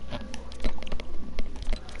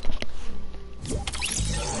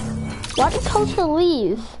 Why did Costa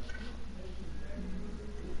leave?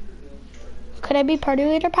 Could I be party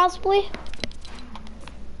leader possibly?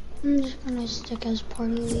 I'm just gonna stick as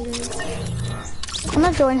party leader. I'm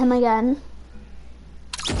gonna join him again.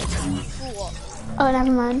 Fool. Oh,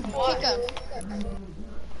 never mind. Pick up.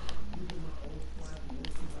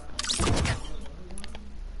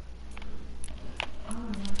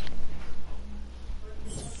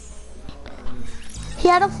 He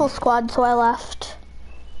had a full squad, so I left.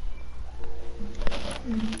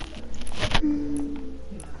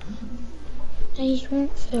 These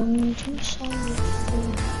weren't filmed. I'm sorry.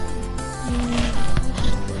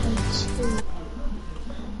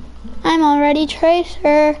 I'm already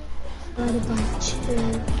Tracer. What about you?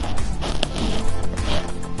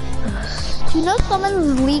 Do you know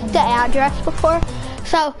someone leaked the address before?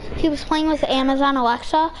 So he was playing with Amazon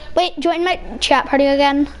Alexa. Wait, join my chat party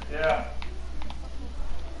again. Yeah.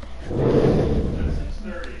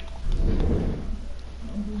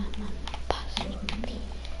 At 6:30.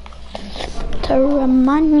 To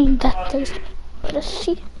remind me that there's a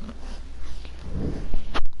C.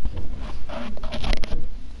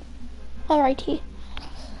 Alrighty.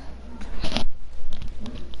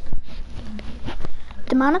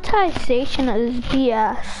 Demonetization is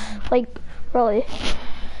BS. Like, really.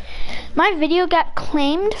 My video got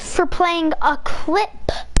claimed for playing a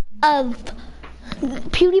clip of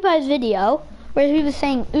PewDiePie's video where he was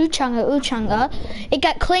saying Uchunga, Uchunga. It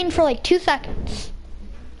got claimed for like 2 seconds.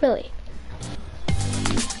 Really.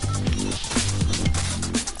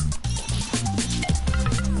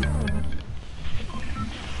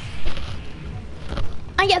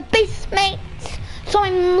 I have base mates, so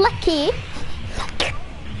I'm lucky.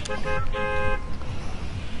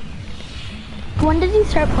 When did you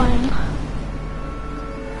start playing?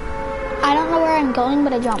 I don't know where I'm going,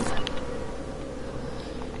 but I jump.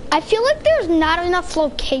 I feel like there's not enough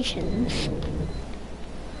locations.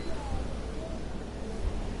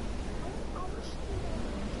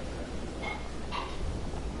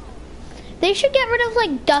 They should get rid of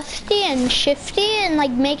like Dusty and Shifty and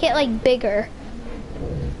like make it like bigger.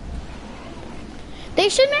 They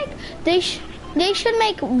should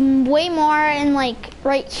make way more, and like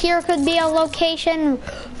right here could be a location.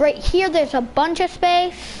 Right here there's a bunch of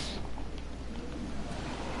space.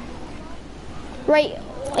 Right,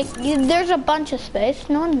 like there's a bunch of space.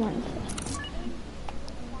 No one wants it.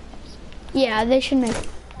 Yeah, they should make.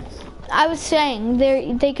 I was saying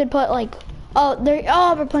they could put like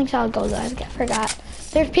we're playing solid gold, guys. I forgot.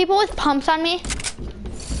 There's people with pumps on me.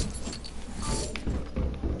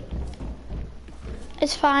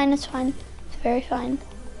 It's fine, it's fine. It's very fine.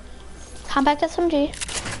 Compact SMG.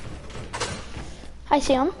 I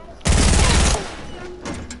see him.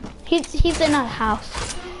 He's in a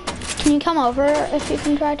house. Can you come over if you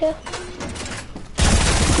can try to?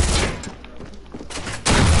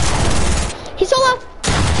 He's so low!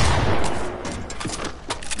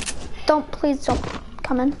 Please don't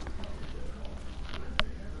come in.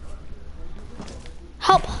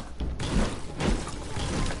 Help!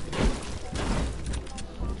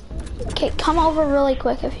 Okay, come over really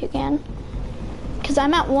quick if you can. Because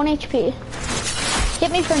I'm at 1 HP.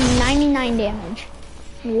 Hit me for 99 damage.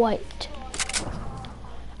 White.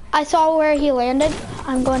 I saw where he landed.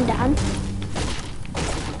 I'm going down.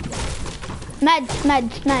 Meds.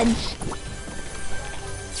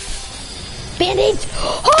 Band-aids!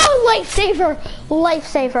 Oh,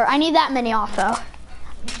 lifesaver! I need that many also.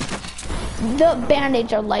 The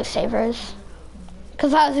band-aids are lifesavers.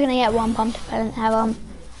 Because I was gonna get one pumped if I didn't have them.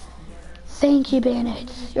 Thank you,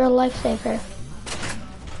 band-aids. You're a lifesaver.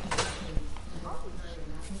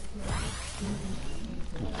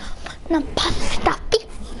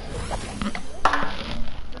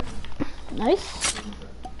 Nice.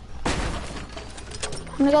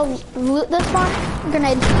 I'm gonna go loot this one.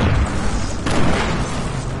 Grenade.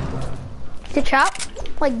 Ditch out.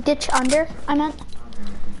 Like ditch under, I meant.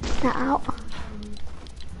 Not out.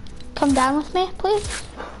 Come down with me, please.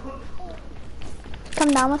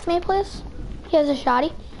 come down with me, please? He has a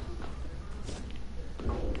shotty.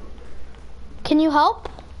 Can you help?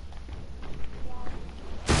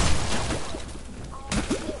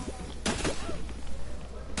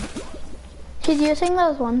 He's using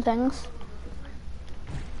those one things.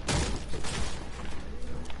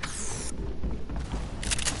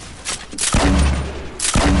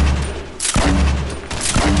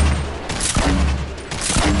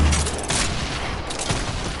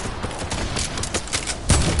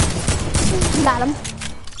 Got him.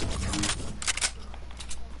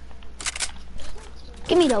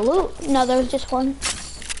 Give me the loot. No, there was just one.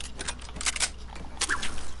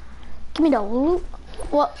 Give me the loot.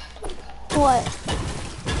 What? What?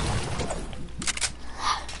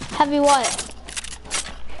 Heavy what?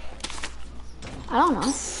 I don't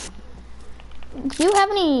know. Do you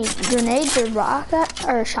have any grenades or rocket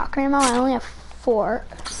or shotgun ammo? I only have 4.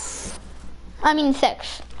 I mean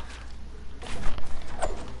 6.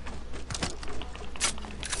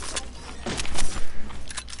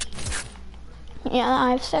 Yeah,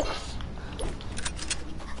 I have 6.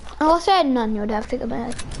 Unless I had none, you would have to go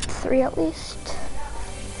back 3 at least.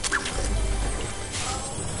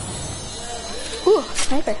 Ooh,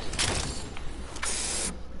 sniper.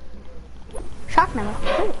 Shock ammo.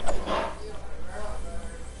 Ooh.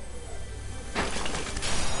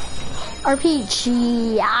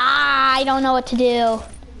 RPG. I don't know what to do.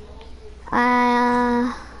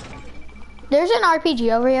 There's an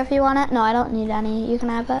RPG over here if you want it. No, I don't need any. You can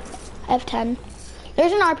have it. I have 10.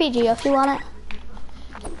 There's an RPG if you want it.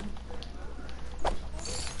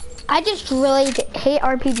 I just really hate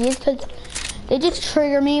RPGs because they just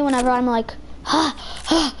trigger me whenever I'm like, I'm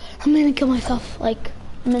gonna kill myself. Like,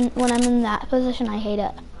 when I'm in that position, I hate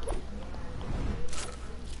it.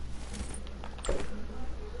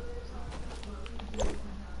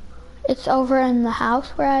 It's over in the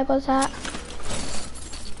house where I was at.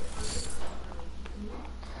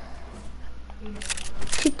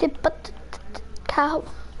 Cow.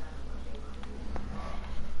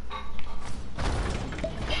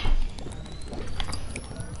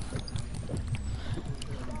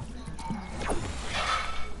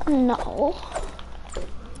 No.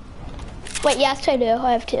 Wait, yes I do.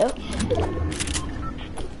 I have 2.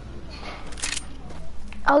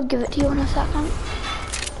 I'll give it to you in a second.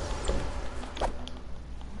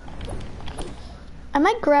 I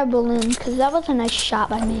might grab balloons because that was a nice shot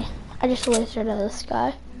by me. I just lasered at this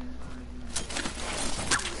guy.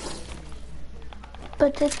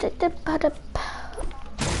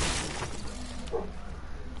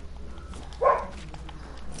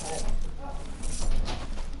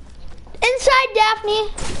 Inside, Daphne.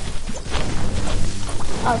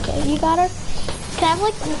 Okay, you got her. Can I have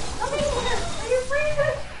like?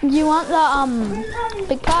 Do you want the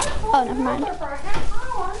big pot? Oh, never mind.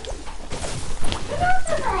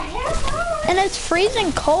 And it's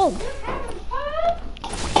freezing cold.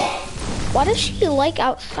 Why does she like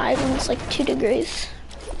outside when it's like 2 degrees?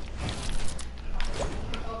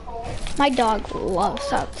 My dog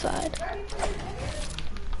loves outside.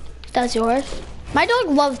 Does yours? My dog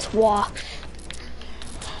loves walks.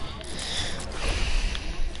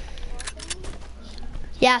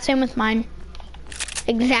 Yeah, same with mine.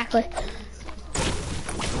 Exactly.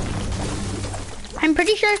 I'm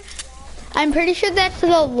pretty sure that's the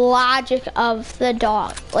logic of the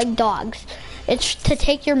dog, like dogs. It's to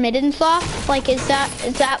take your mittens off. Like, is that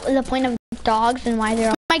the point of dogs and why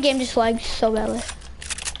they're? My game just lags so badly.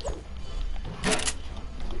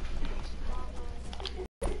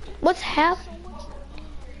 What's happening?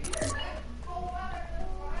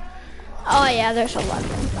 Oh yeah, there's 11.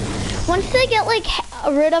 Once they get like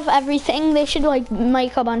rid of everything, they should like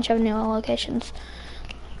make a bunch of new locations.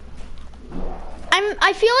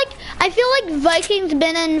 I feel like Viking's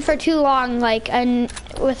been in for too long, like, and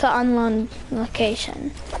with the unknown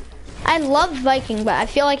location. I love Viking, but I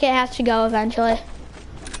feel like it has to go eventually.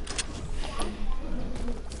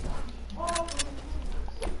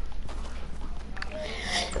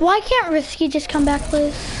 Why can't Risky just come back,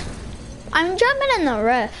 please? I'm jumping in the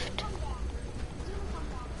rift.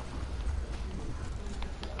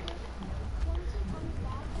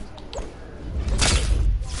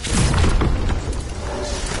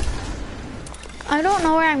 I don't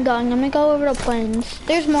know where I'm going. I'm gonna go over to Plains.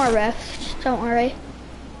 There's more rifts, don't worry.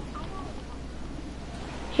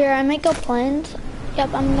 Here, I might go Plains.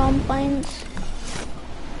 Yep, I'm going Plains.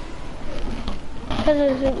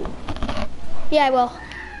 Yeah, I will.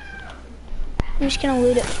 I'm just gonna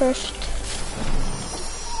loot it first.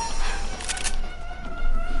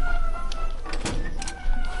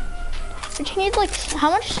 But you need like,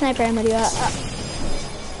 how much sniper ammo do you have?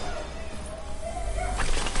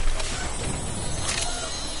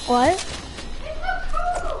 What?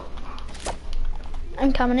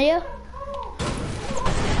 I'm coming to you.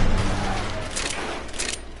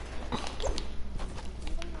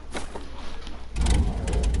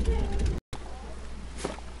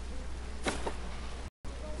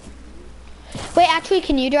 Wait, actually,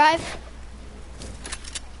 can you drive?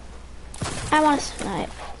 I want to snipe.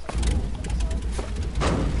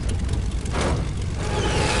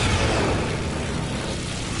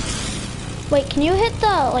 Wait, can you hit the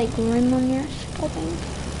like rim on your skull thing?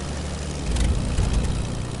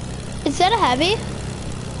 Is that a heavy?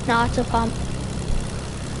 No, it's a pump.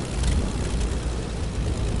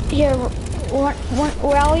 Here,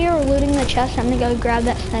 while you're looting the chest, I'm gonna go grab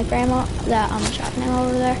that sniper ammo, that shotgun ammo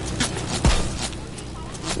over there.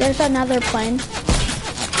 There's another plane.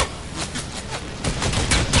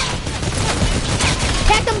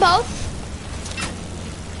 Attack them both.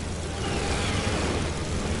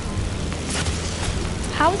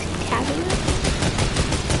 How is he tagging them?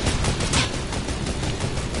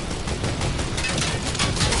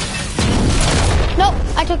 Nope,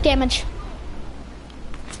 I took damage.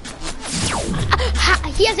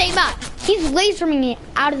 He has aimbot. He's lasering me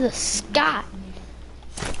out of the sky.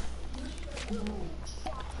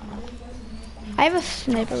 I have a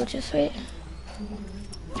sniper, which is sweet.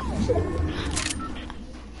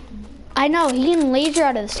 I know, he can laser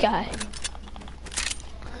out of the sky.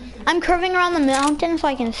 I'm curving around the mountain so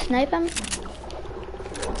I can snipe him.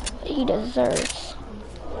 He deserves.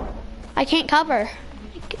 I can't cover.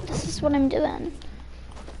 This is what I'm doing.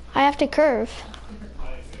 I have to curve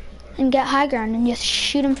and get high ground and just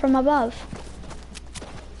shoot him from above.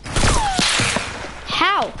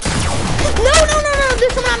 How? No,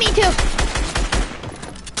 this will not me too.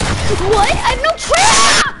 What? I have no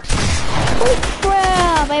traps! Holy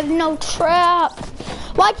crap, I have no traps.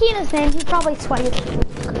 Why can't his name? He's probably sweaty.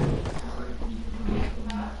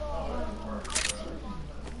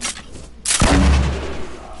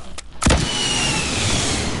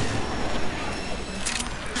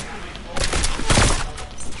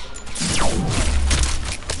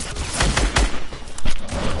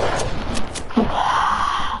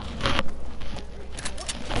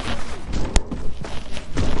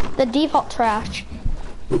 The default trash.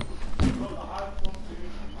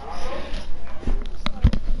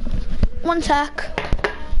 One sec.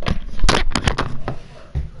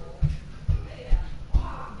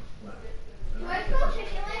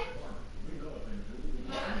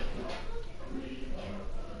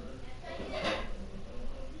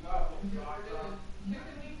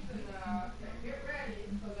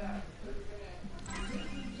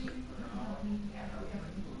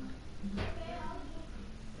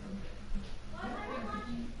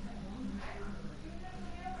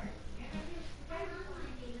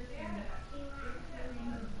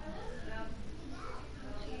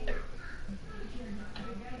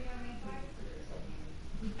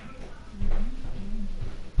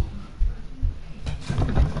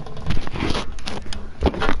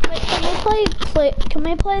 Can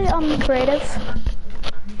we play creative?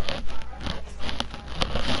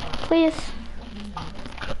 Please.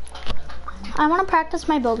 I want to practice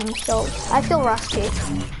my building skills. I feel rusty.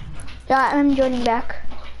 Yeah, I'm joining back.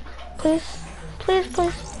 Please, please,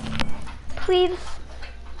 please, please.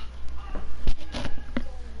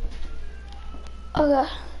 Okay.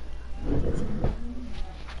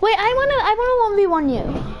 Wait, I wanna 1v1 you.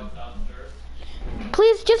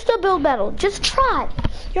 Please, just a build battle. Just try.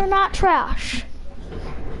 You're not trash.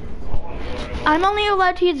 I'm only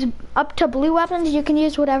allowed to use up to blue weapons. You can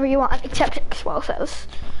use whatever you want, except explosives.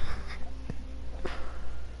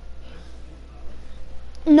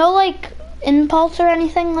 No, like, impulse or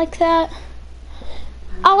anything like that.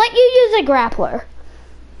 I'll let you use a grappler.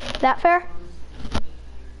 That fair?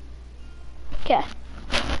 Okay.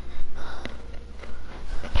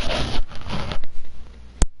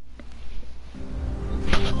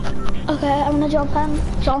 Okay, I'm gonna jump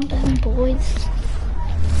in, boys.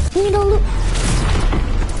 Need a loot.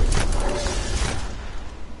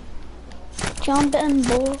 Jump in,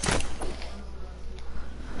 boys.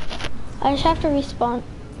 I just have to respawn.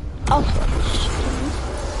 Oh,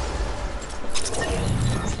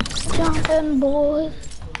 jump in, boys.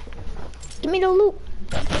 Give me the loot.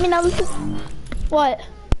 Give me the loot. What?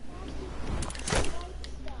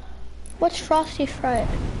 What's Frosty Fright?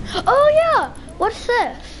 Oh yeah! What's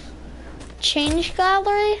this? Change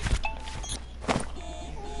gallery?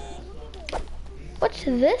 What's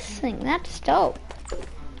this thing? That's dope.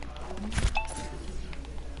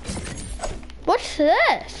 What's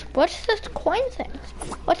this? What's this coin thing?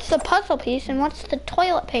 What's the puzzle piece and what's the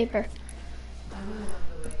toilet paper?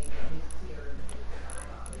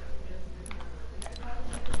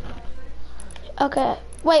 Okay.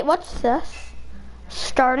 Wait, what's this?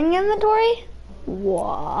 Starting inventory?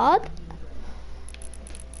 What?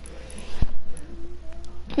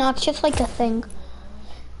 No, it's just like a thing.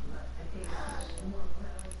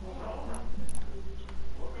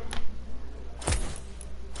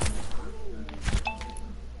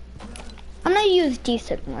 I'm gonna use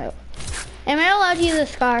decent loot. Am I allowed to use a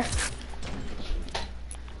scar?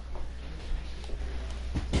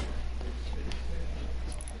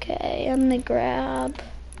 Okay, I'm gonna grab.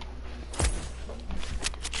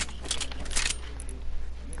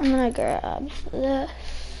 I'm gonna grab this.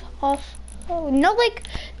 Also, no, like,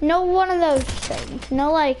 no one of those things.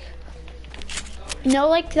 No, like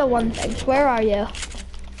the one things. Where are you?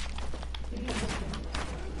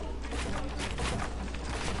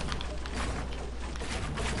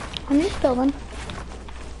 I'm just building.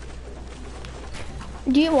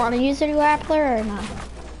 Do you want to use a grappler or not?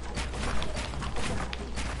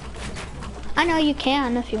 I know you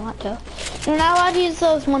can if you want to. You're not allowed to use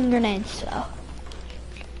those one grenades, so.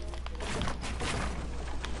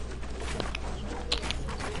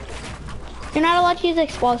 You're not allowed to use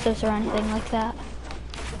explosives or anything like that.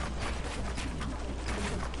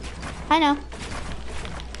 I know.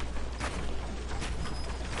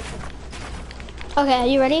 Okay, are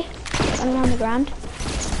you ready? I'm on the ground.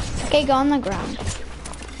 Okay, go on the ground.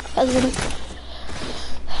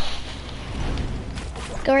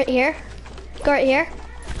 Go right here. Go right here.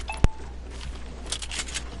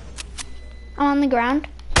 I'm on the ground.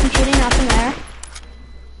 I'm shooting up in there.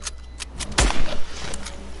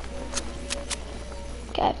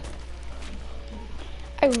 Okay.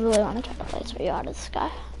 I really want to try to laser you out of the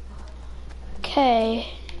sky.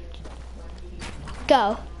 Okay.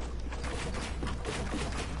 Go.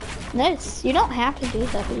 Nice. You don't have to do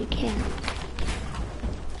that, but you can.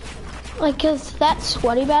 Like, cause that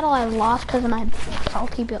sweaty battle I lost because of my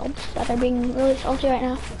salty builds that are being really salty right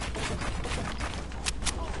now.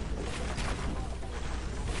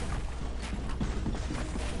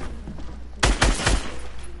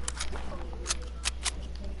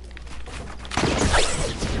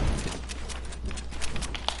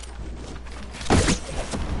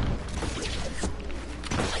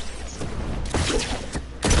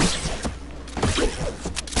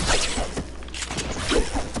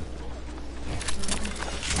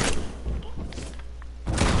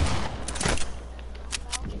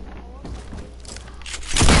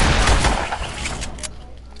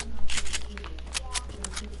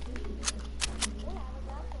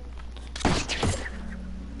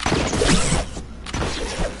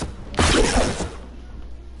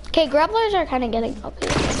 Okay, grapplers are kind of getting up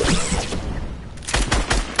here.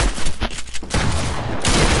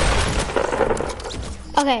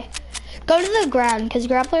 Okay, go to the ground, because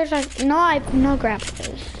grapplers are, no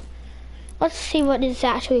grapplers. Let's see what is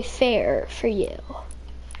actually fair for you.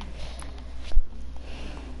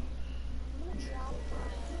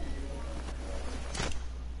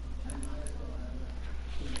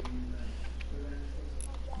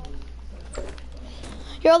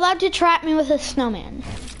 You're allowed to trap me with a snowman.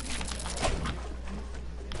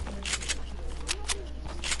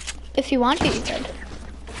 If you want to, you could.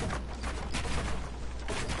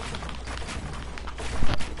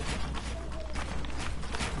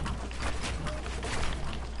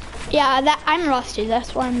 Yeah, I'm rusty.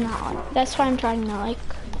 That's why I'm not. That's why I'm trying to like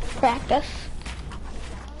practice.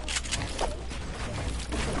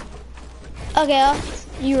 Okay,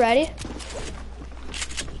 you ready?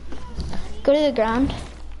 Go to the ground.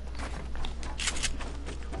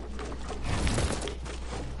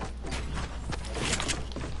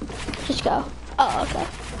 Just go. Oh, okay.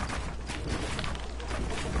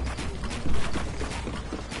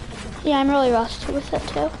 Yeah, I'm really rusty with it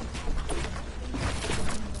too.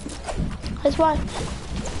 That's why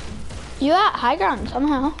you got high ground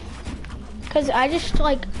somehow. Cause I just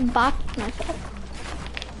like bopped myself.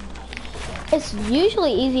 It's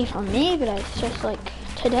usually easy for me, but it's just like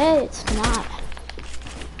today it's not.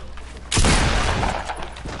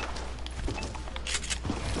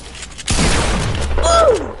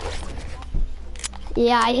 Ooh!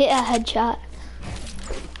 Yeah, I hit a headshot.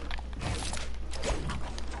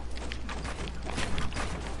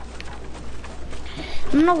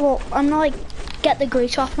 I'm gonna like get the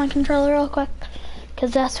grease off my controller real quick,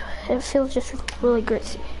 cause it feels just really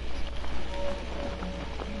greasy.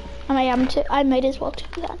 I might as well do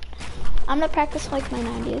that. I'm gonna practice like my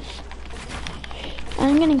 90s.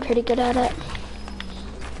 I'm getting pretty good at it.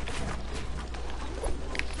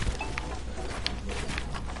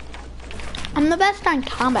 I'm the best on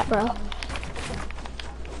combat, bro.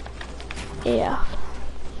 Yeah.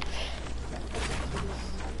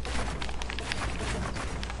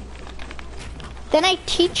 Then I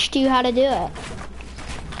teached you how to do it.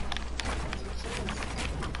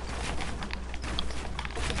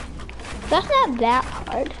 That's not that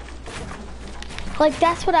hard. Like,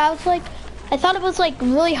 that's what I was like. I thought it was like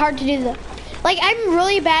really hard to do the, like, I'm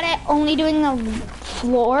really bad at only doing the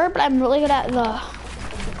floor, but I'm really good at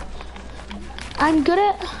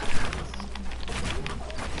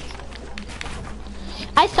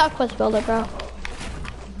I suck with Builder Pro.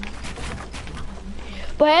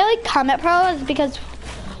 But I like Combat Pro is because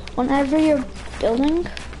whenever you're building,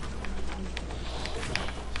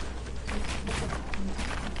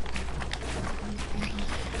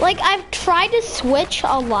 like I've tried to switch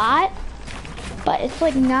a lot, but it's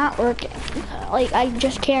like not working. Like I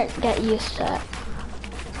just can't get used to it.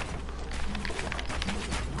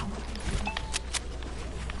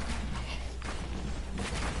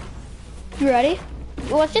 You ready?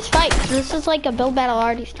 Well, let's just fight. This is like a build battle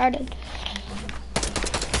already started.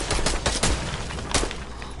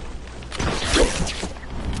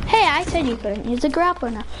 Hey, I said you couldn't use a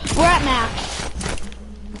grappler now. We're at max.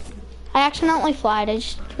 I accidentally flied. I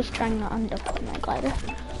just was trying to underplay my glider.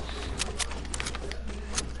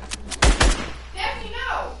 Daphne,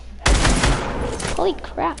 no! Holy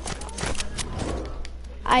crap.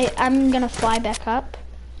 I'm gonna fly back up.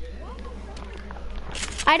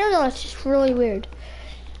 I don't know, it's just really weird.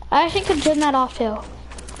 I actually could turn that off too.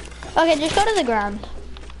 Okay, just go to the ground.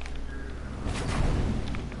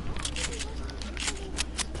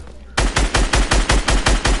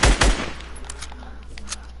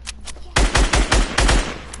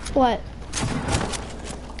 What?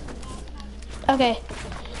 Okay.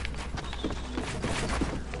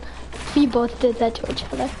 We both did that to each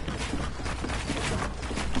other.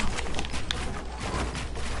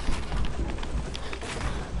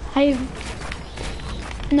 I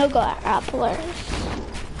have no grapplers.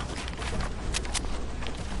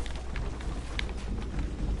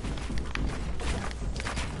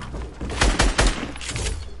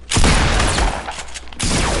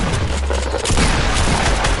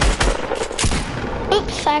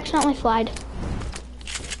 Oops, I accidentally flied.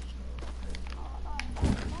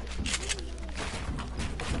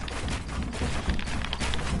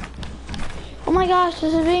 Oh my gosh,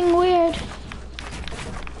 this is being weird.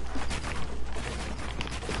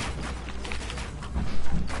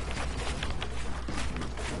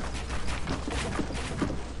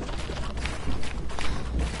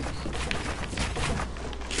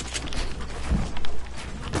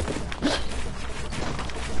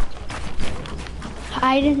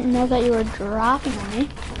 I didn't know that you were dropping on me.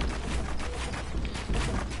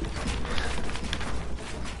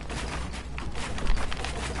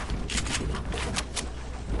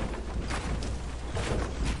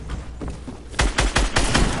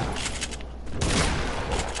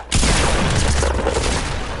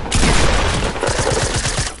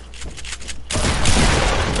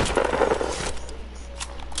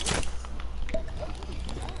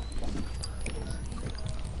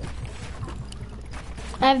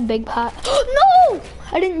 I have a big pot. No!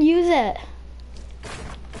 I didn't use it.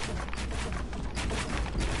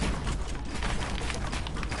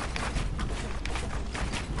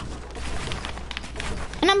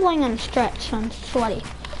 And I'm playing on a stretch, so I'm sweaty.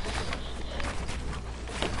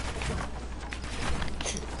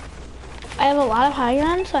 I have a lot of high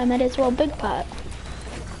ground, so I might as well big pot.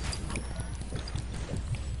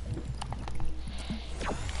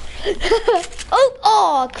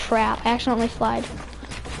 Oh crap, I accidentally flied.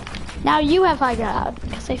 Now you have high ground,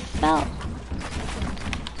 because I fell.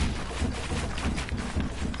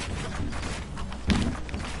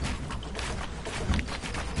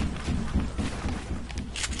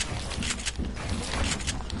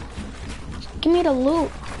 Give me the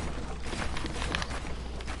loot.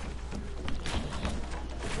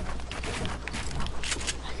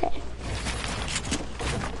 Okay.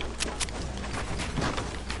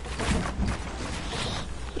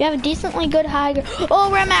 You have a decently good high ground. Oh,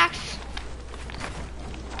 we're at max.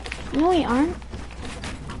 No, we aren't.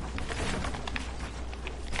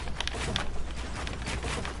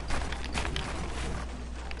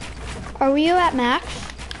 Are you at max?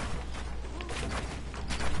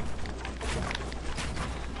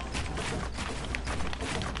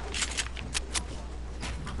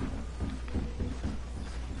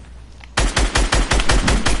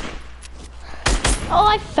 Oh,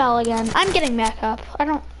 I fell again. I'm getting back up.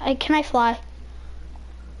 Can I fly?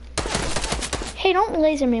 Hey, don't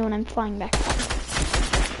laser me when I'm flying back up.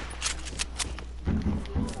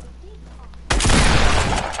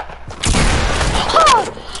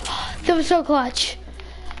 Oh! That was so clutch.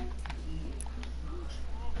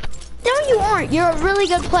 No, you aren't. You're a really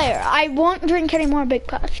good player. I won't drink any more Big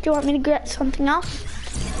Pots. Do you want me to get something else?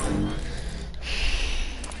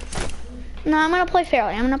 No, I'm gonna play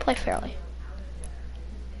fairly. I'm gonna play fairly.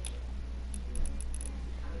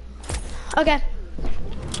 Okay.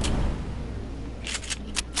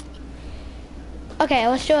 Okay,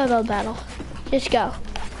 let's do a build battle. Just go.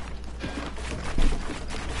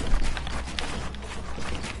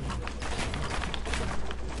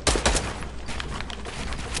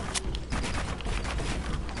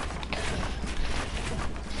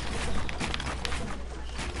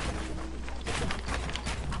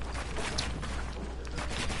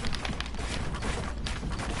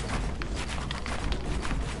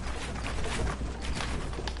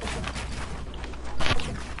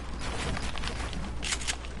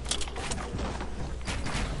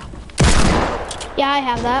 Yeah, I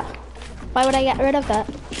have that. Why would I get rid of it?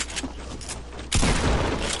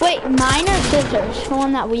 Wait, mine or scissors? The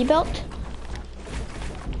one that we built?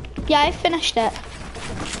 Yeah, I finished it.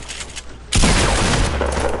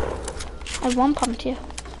 I one pumped you.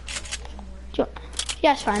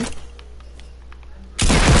 Yeah, it's fine.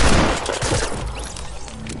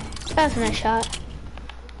 That was a nice shot.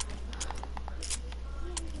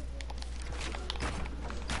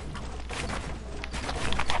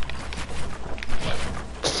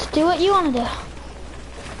 Do what you want to do.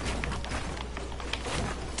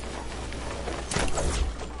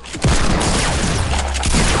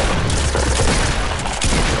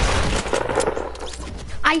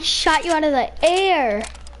 I shot you out of the air.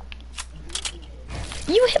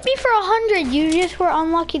 You hit me for 100. You just were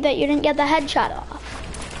unlucky that you didn't get the headshot off.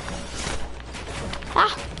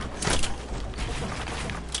 Ah.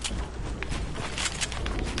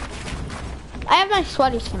 I have my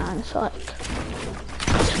sweaty skin on, so like.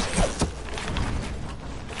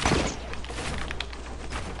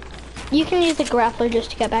 You can use the grappler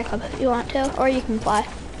just to get back up if you want to, or you can fly.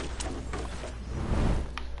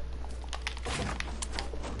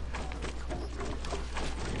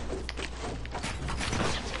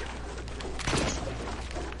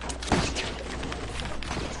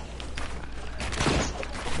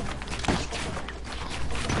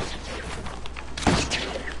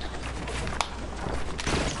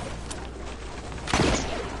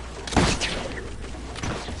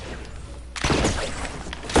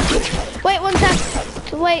 Wait, one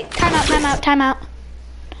sec. Wait, time out.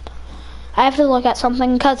 I have to look at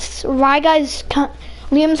something because Liam's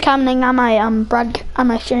commenting on my on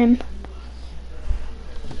my stream.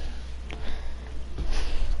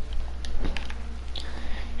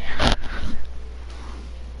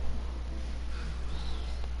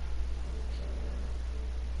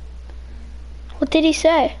 What did he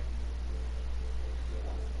say?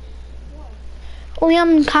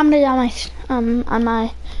 Liam commented on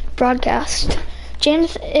my broadcast.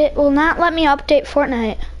 James, it will not let me update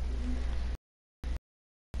Fortnite.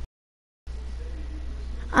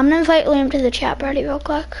 I'm gonna invite Liam to the chat party real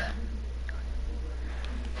quick.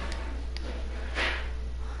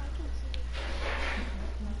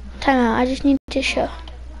 Time out, I just need to show.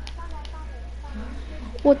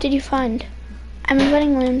 What did you find? I'm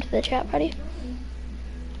inviting Liam to the chat party.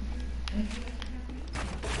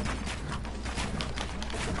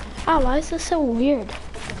 Oh, why is this so weird?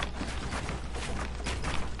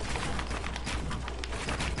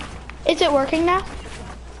 Is it working now?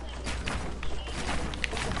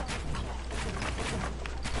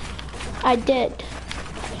 I did.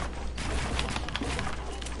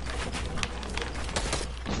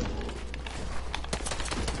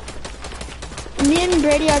 Me and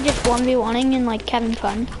Brady are just 1v1ing and like having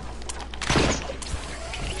fun.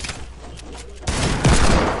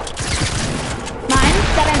 Mine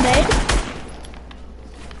that I made?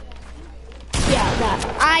 Yeah, that.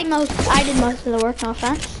 I did most of the work, no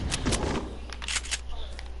offense.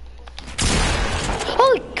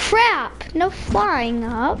 Holy crap! No flying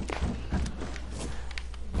up.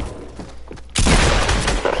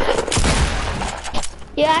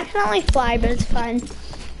 You accidentally fly, but it's fine.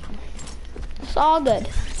 It's all good.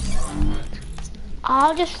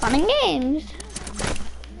 All just fun and games.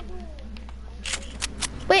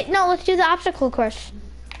 Wait, no, let's do the obstacle course.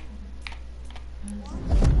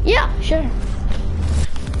 Yeah, sure.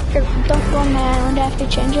 Here, don't go on my island, I have to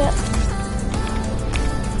change it.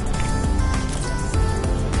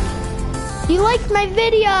 You liked my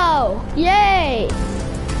video! Yay!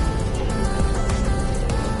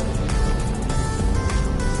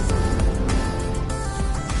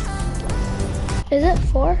 Is it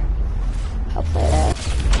 4? I'll play that.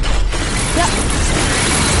 Yep.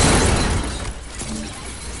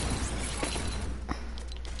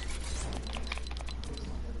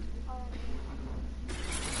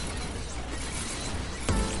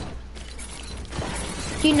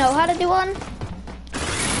 Do you know how to do one?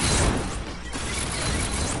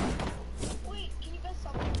 Wait, can you guys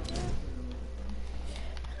stop me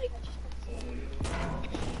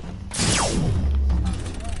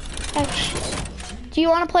here? Actually, do you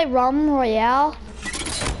want to play Realm Royale?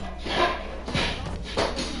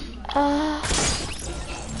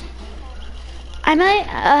 I might.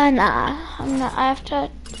 Nah, I'm not. I have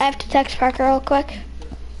to text Parker real quick.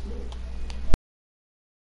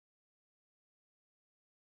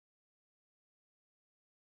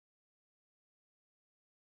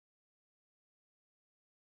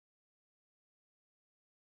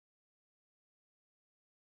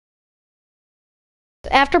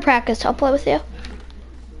 After practice, I'll play with you.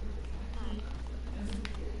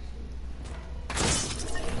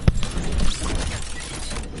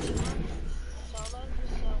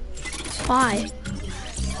 Why?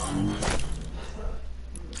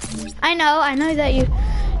 I know that you.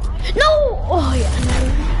 No! Oh yeah,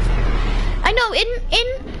 I know.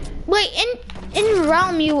 In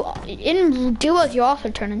Realm in duos you also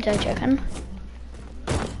turn into a chicken.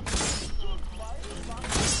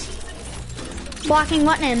 Blocking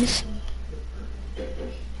what names?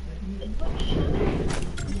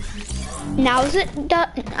 Now is it done?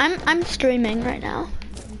 I'm streaming right now.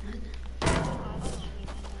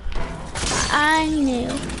 I knew.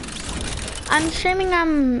 I'm streaming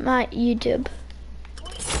on my YouTube.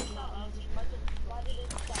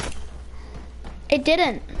 It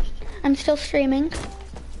didn't. I'm still streaming.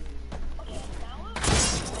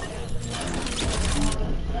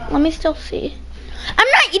 Let me still see. I'm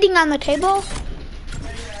not eating on the table.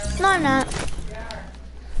 No, I'm not.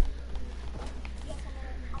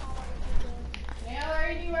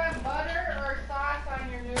 Mallory, do you have butter or sauce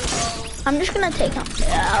on your noodles? I'm just gonna take them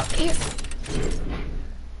out here.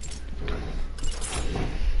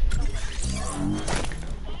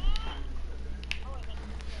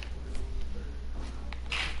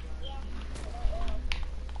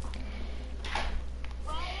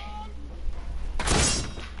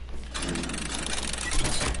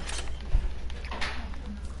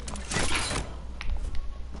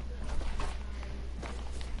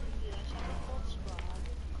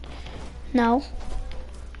 No.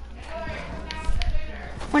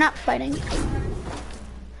 We're not fighting.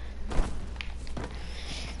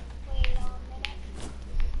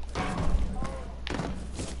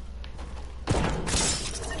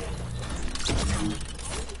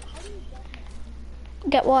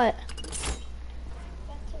 Get what?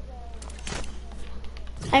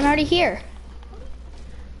 I'm already here.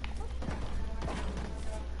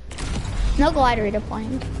 No glider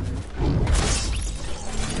redeploying.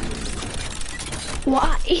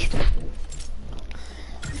 Why?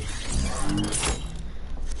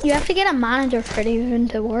 You have to get a monitor for it even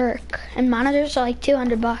to work. And monitors are like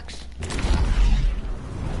 $200.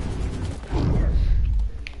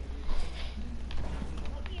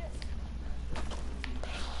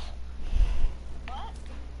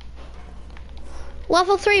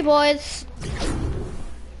 Level 3, boys.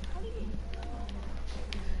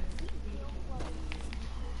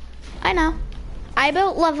 I know. I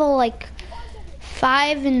built level like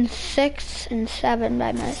 5 and 6 and 7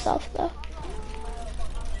 by myself though.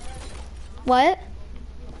 What?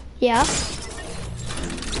 Yeah.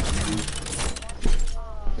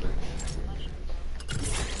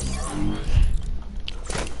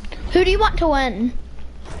 Who do you want to win?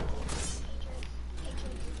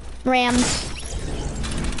 Rams.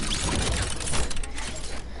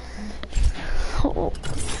 Oh.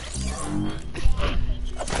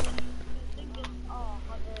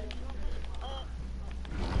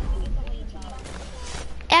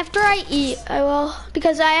 After I eat, I will,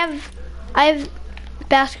 because I have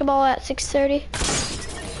basketball at 6:30.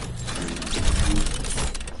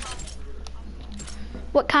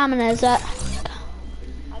 What common is that?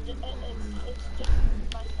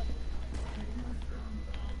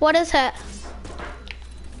 What is it?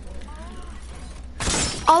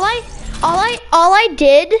 All I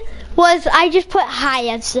did was I just put hi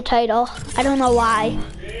as the title. I don't know why.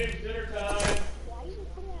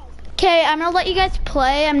 Okay, I'm gonna let you guys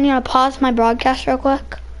play. I'm gonna pause my broadcast real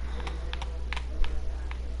quick.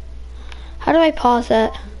 How do I pause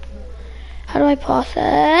it? How do I pause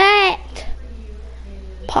it?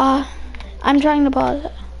 Pause. I'm trying to pause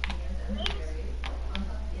it.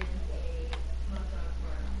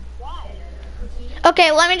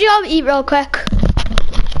 Okay, let me go eat real quick.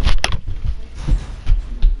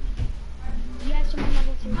 You have someone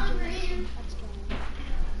level 2 doing.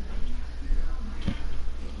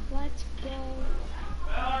 Let's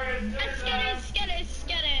go. Let's get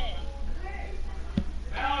it.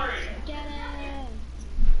 Mallory! Get it.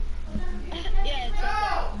 Yeah, it's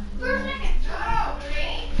okay.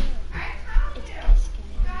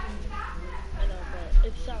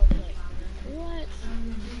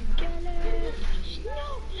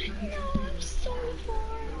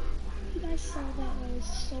 was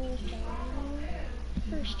so far.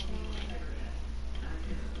 First try.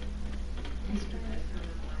 Let's try it.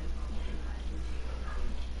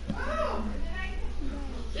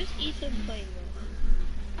 Who's Ethan playing with?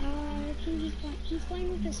 He's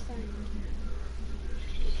playing with his friend.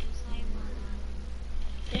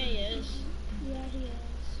 Yeah, he is. Yeah, he is.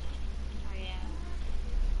 Oh, yeah.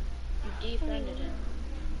 You defriended him.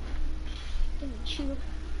 Didn't you?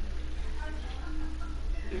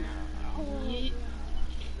 Oh,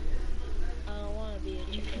 I don't want to be a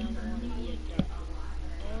chicken. I don't want to be a duck.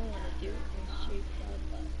 I don't want to do a street but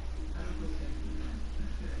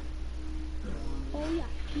oh yeah.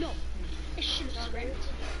 No. I should have sprinted.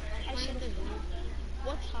 I should have.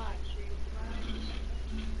 what's hot?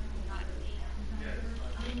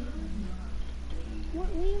 What,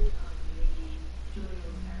 Liam?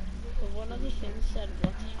 Well, one of the things said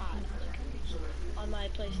what's hot on my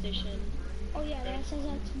PlayStation. Oh yeah, Dad says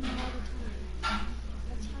that to me all the time.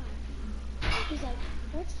 What's hot? He's like,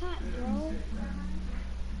 what's hot, bro?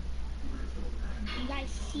 You guys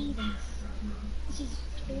see this? This is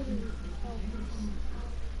totally false.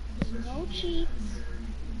 There's no cheats.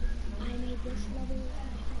 I made this level.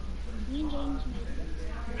 Me and James made this.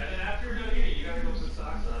 And then after you're done eating, you gotta go put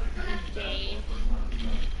socks on. Day.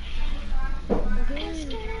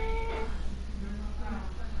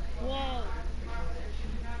 Whoa,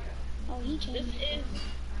 Oh, he this changed. is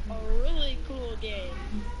a really cool game.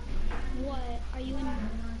 What? Are you in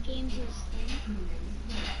Games' thing?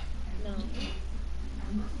 No.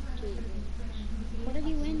 What are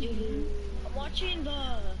you in? I'm watching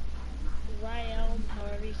the Ryelm,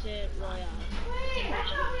 however you say it, Royale. And I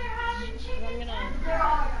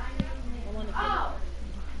want to get it.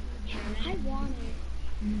 I want it.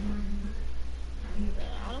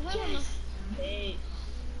 I don't have enough space.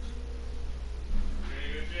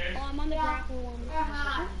 Oh, I'm on the grapple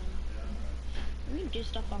one. We can do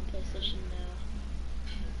stuff on PlayStation now.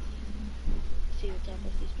 See what's up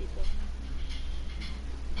with these people.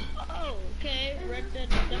 Oh, okay. Red Dead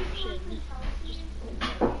Redemption.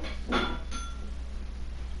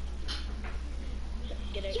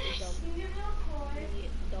 Just get it yourself.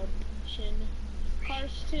 Redemption.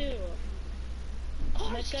 Cars 2.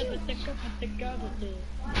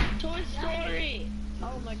 Toy Story.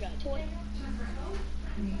 Oh my god.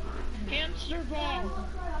 Hamster Ball.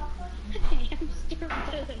 Hamster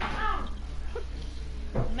ball.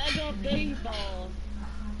 Mega Baseball.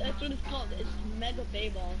 That's what it's called. It's Mega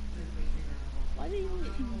Baseball. Why did you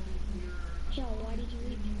leave? Yo, why did you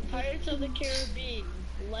leave? Pirates of the Caribbean.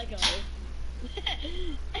 Lego.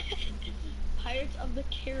 Pirates of the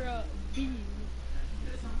Caribbean.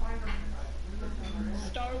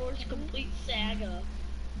 Star Wars Complete Saga.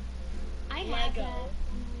 I have Lego.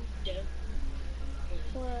 that Duh.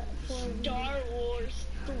 for Star Wars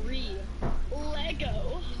 3.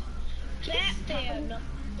 Lego. Batman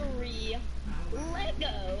 3.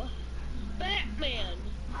 Lego. Batman.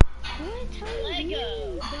 what time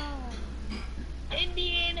Lego.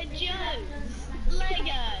 Indiana Jones.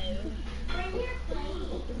 Lego.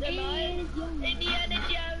 Is that mine? Indiana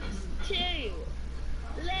Jones 2.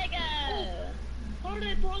 Lego.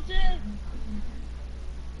 Harry Potter.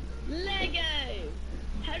 Lego.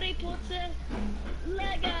 Harry Potter.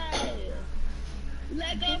 Lego.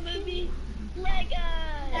 Lego movie. Lego.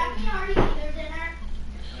 Daphne already ate their dinner.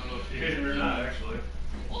 I don't know if you ate it or not, actually.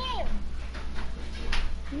 Oh.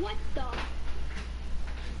 What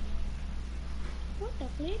the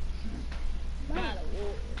flip? God of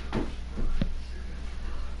War.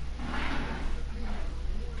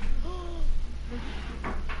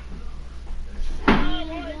 Star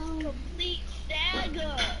Wars Complete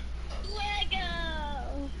Saga.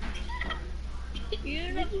 Lego.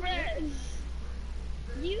 Universe.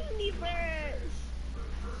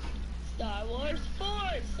 Star Wars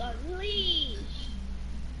Force Unleashed.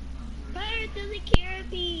 Pirates of the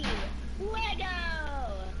Caribbean. Lego.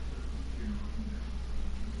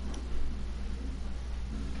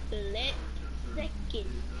 Split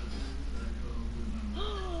Second.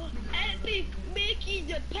 Epic Mickey,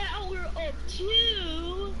 the power of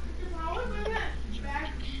 2.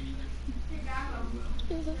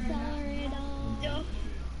 There's a Florida. The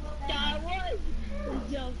Star Wars,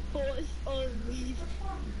 the Force Unleashed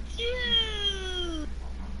 2.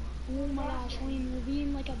 Oh my gosh, Liam, you're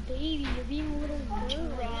being like a baby. You're being a little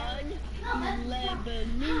girl. Tron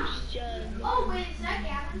Revolution. Oh, wait, is that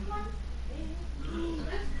Gavin's one?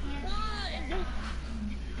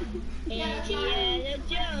 Indiana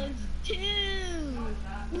Jones 2.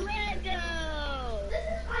 Lego. This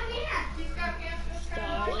is my man. He's got cancer.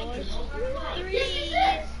 Star Wars 3. This is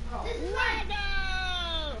it. This is mine. Lego.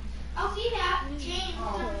 Oh, see that? James,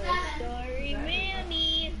 Toy 7. Story Mammy.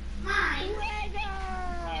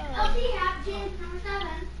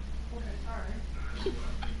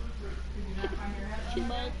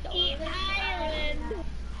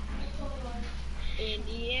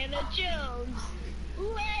 Indiana Jones.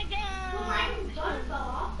 Lego.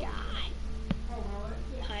 God.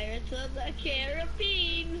 Pirates of the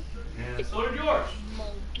Caribbean. And so did yours.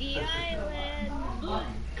 Monkey Island.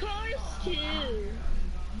 Cars 2.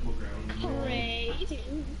 Race.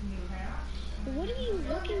 What are you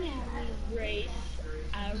looking at me? Race.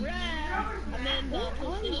 Alright. I'm in the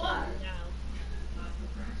position now.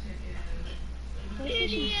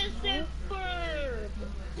 Phineas and Ferb.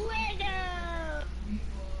 Lego.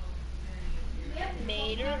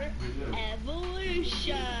 Mater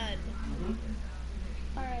Evolution.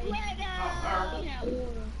 Lego.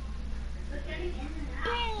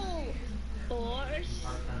 Bull. Force.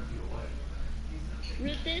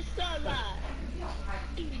 Rutisola.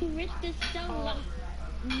 Rutisola.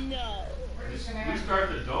 No. We start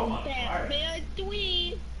the dome on fire. Batman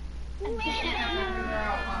 3. Lego.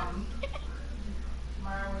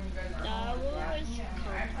 Star Wars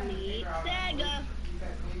Complete Saga.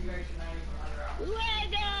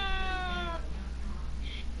 Lego.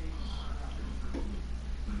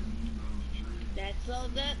 That's all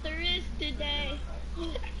that there is today.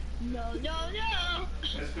 No, no, no.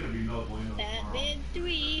 That's gonna be no bueno tomorrow. Batman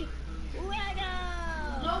 3. Lego.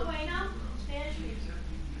 No bueno. Spanish music.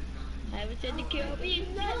 I haven't said the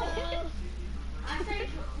Caribbean. No. I said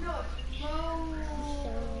no.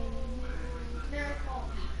 Miracle.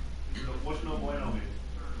 What's no bueno mean?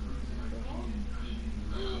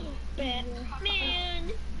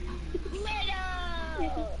 Batman.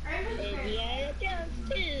 Lego. Indiana Jones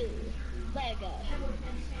 2. Lego.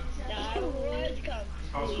 Star Wars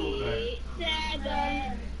Complete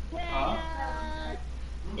Saga. Lego.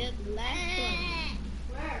 It's the last one.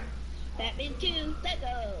 Where? Batman 2.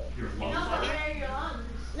 Lego. Your No, lungs hurt? where are your lungs?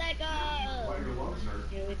 Lego. Why your lungs hurt?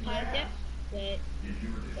 Here we pause it. Wait.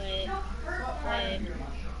 Wait. Don't hurt Wait.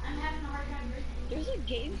 I'm having a hard time breathing. There's a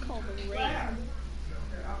game called Rain.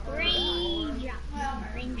 Raindrops.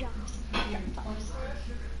 Raindrops.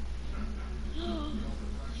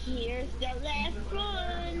 Here's the last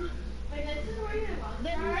one. Wait, this is where your lungs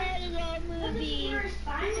The are? Lego But this is movie. where your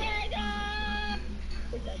spine is. Lego.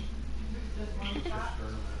 We're done.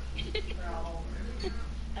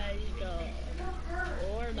 I go. Don't hurt.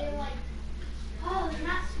 Or They're no. like, oh, they're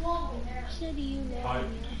not swollen. They're Said you Bye.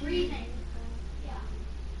 breathing. Yeah.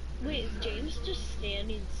 Wait, is James just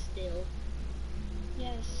standing still?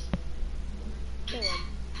 Yes. Kill him.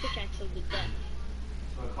 Pickaxe him to death.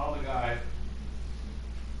 So I called the guy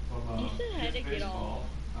from Ethan had to Kids get Baseball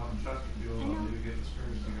out in Chesterfield. I I know. need to get the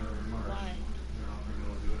scrimmage together in March. Why? I don't know if they're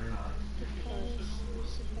gonna do it or not. Because we're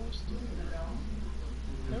supposed to.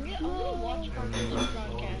 I'm gonna watch part of this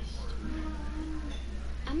broadcast.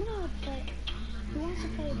 I'm gonna play. Who wants to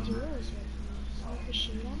play duos with me? Like a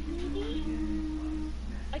shootout, maybe?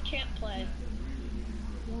 I can't play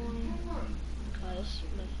Why? because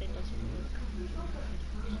my thing doesn't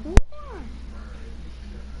work.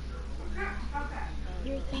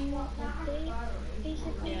 Your thing won't update,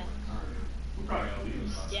 basically? Yeah. We're probably gonna leave in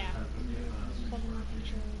about Yeah. 10, 15 minutes. But I'm not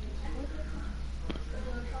controlling it.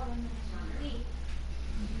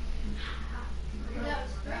 That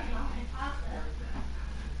was great. I paused it.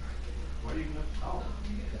 Why are you gonna tell them?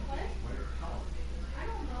 What? Why are you tell them? I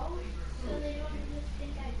don't know. So they don't just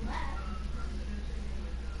think I left.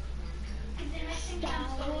 Because they might think I'm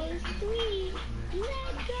Star so Wars 3.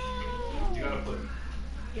 Let's go! You gotta put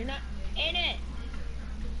You're not in it.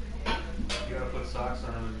 you gotta put socks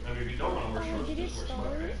on. I mean, if you don't want to wear Oh, shorts, did it just wear start?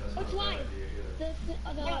 sweatpants. That's Oh, it's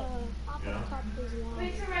not a bad live. idea either. The pop-up Yeah. cup is live.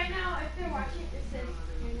 Wait, so right now, if they're watching, it says,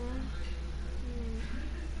 Right now?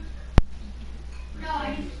 no,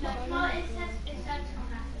 it says no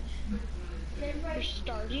message. You're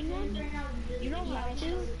starting one? You don't have to.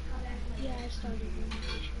 Yeah, I started one.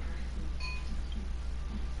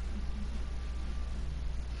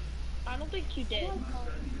 I don't think you did.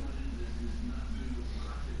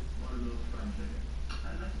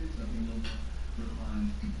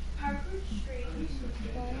 Harvard Street.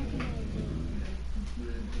 But I don't think I did.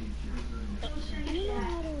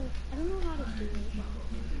 I don't know how to do it.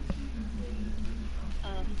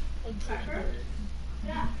 Let's see if you did.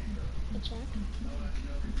 Yeah. A check?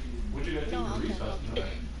 What you gotta do No, for I'll recess check.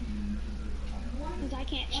 tonight? Because I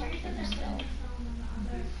can't check them still.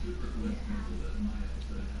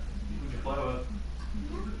 Who'd you play with?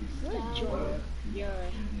 What Joel? You're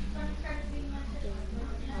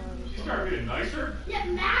You started getting nicer? Yeah,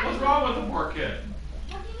 Matt. What's wrong with the poor kid?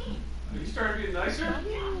 What do you mean? You started getting nicer?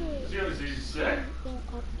 Is he sick? Don't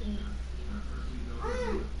update.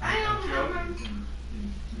 I don't have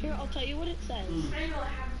Here, I'll tell you what it says. I know what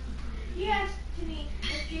happened. He asked to me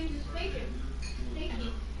if James is faking.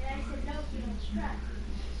 And I said, no, you don't stress.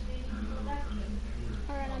 So you can go back to it.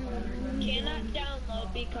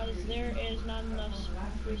 because there is not enough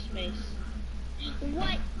free space.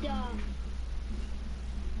 What the?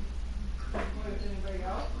 Anybody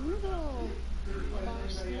else? I'm gonna go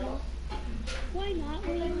Frosty. Why not,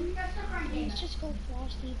 Liam? Let's just go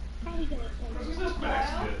Frosty. Probably get it Who's like this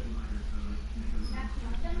Max kid?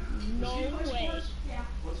 No way.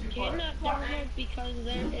 What's he You're play? not download because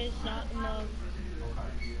there is not enough.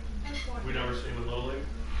 Okay. We never seen the Little League?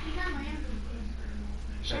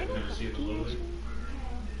 Should I go Never seen the hockey Little or League? something?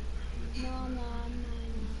 No, I'm not.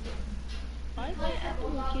 Why is my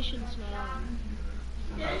application not on?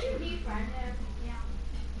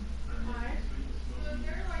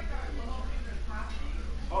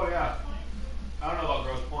 Oh yeah. I don't know about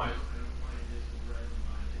Grosse Point.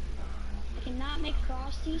 I cannot make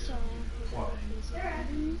Frosty, so I have to go What?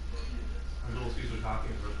 Frosty. Little Caesar's hockey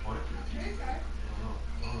in Grosse Point. I don't know. I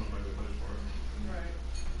don't know if anybody plays for it.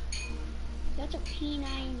 That's a P90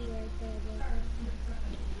 right there, bro.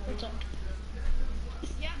 What's up?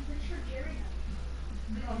 Yeah, I'm pretty sure Jerry has.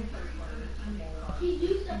 He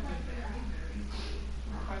used to play for that.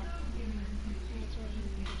 That's right here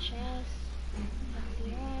in the chest.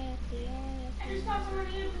 FBI. I just saw someone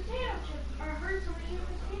eat a potato chip, or heard someone eat a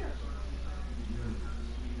potato chip.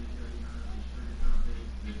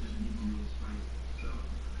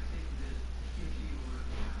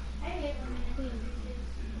 I hate when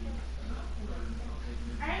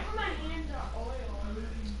I didn't put my hands in oil.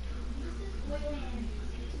 This is oil hands.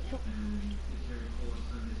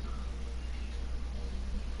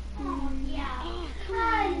 Yeah.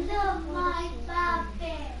 I love my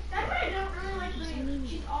puppet. That's why I don't really like when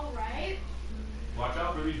she's alright. Watch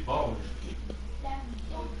out for these bones.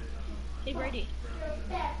 Hey Brady.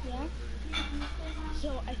 Yeah?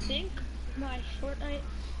 So I think my Fortnite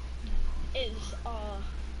is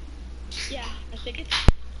yeah, I think it's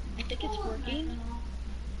working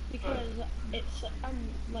because it's I'm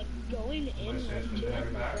like going in like to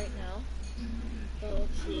it like right now. So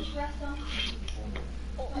let's see. You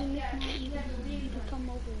need to come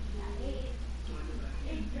over here.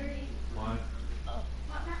 Why?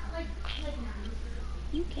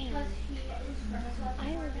 You can. I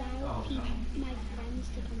allow my friends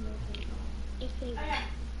to come over if they want.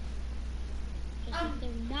 Because if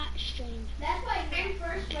they're not strangers. That's why when we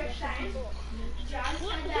first switched sides, John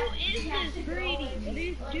What? said that Who is he has this to go Brady? over What are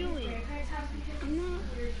you this doing? Grandparents' house because I'm not.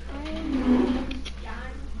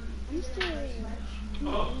 John. I'm still.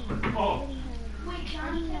 Oh. Oh. Wait,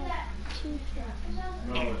 John said that. Two trucks.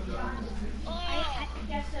 No, it doesn't. I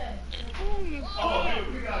guess it. Oh my Oh, god!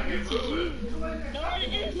 dude, we gotta get moving. No, it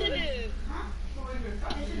isn't. This is from.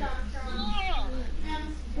 Oh,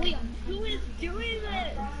 William. who is doing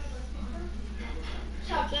this?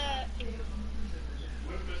 What's that?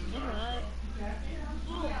 Alright.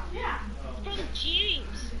 Yeah. It's from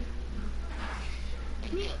James.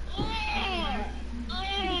 Oh!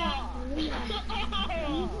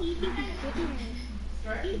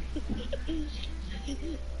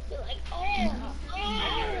 You're like, oh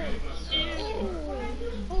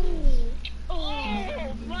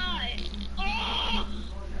my, oh!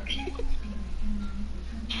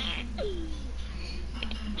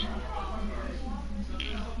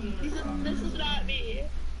 This is not me.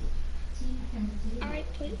 Alright,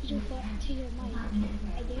 put your butt to your mic.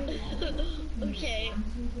 I dare you. Okay.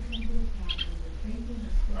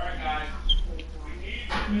 Alright guys, we need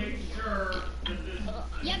to make sure that this,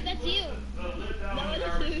 Yep, that's you. the lid down No, the it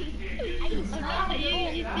garbage isn't. can get I'm not,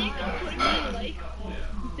 you think I'm putting my mic? You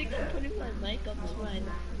think I'm putting my mic up to my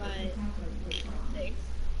thing?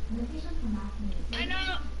 I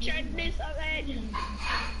know! Try to do something!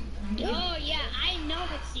 Oh yeah, I know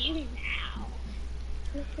it's you now.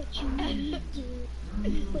 Look what you made me do.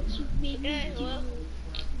 Look what you made me Okay, do. well.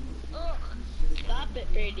 Ugh. Stop it,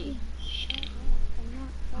 Brady. Shut up, I'm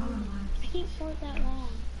not farting. I can't fart that long.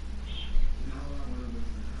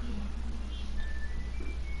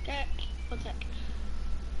 Okay, one sec.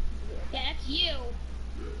 Yeah, that's you.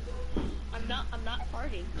 I'm not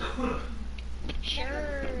farting.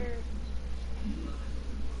 Sure.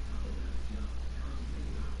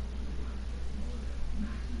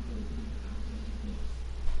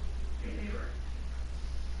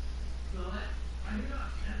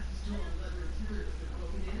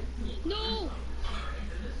 No!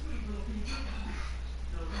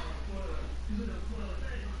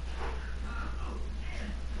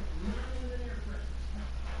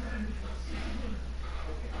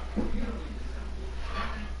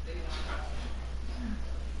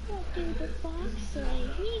 What did the fox say?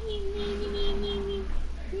 Me, me, me, me, me, me, me.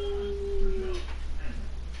 Me, me, me,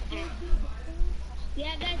 me.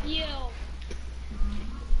 Yeah, that's you.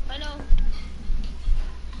 I know.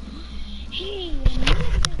 Hey,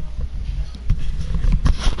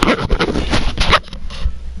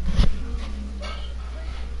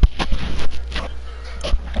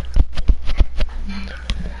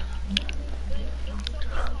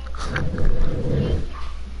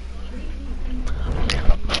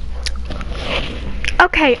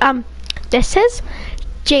 Okay, this is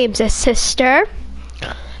James's sister.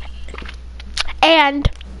 And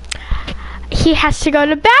he has to go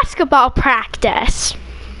to basketball practice.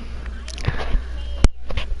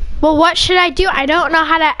 Well, what should I do? I don't know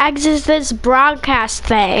how to exit this broadcast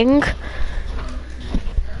thing.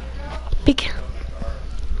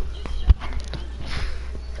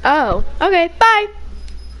 Oh, okay, bye.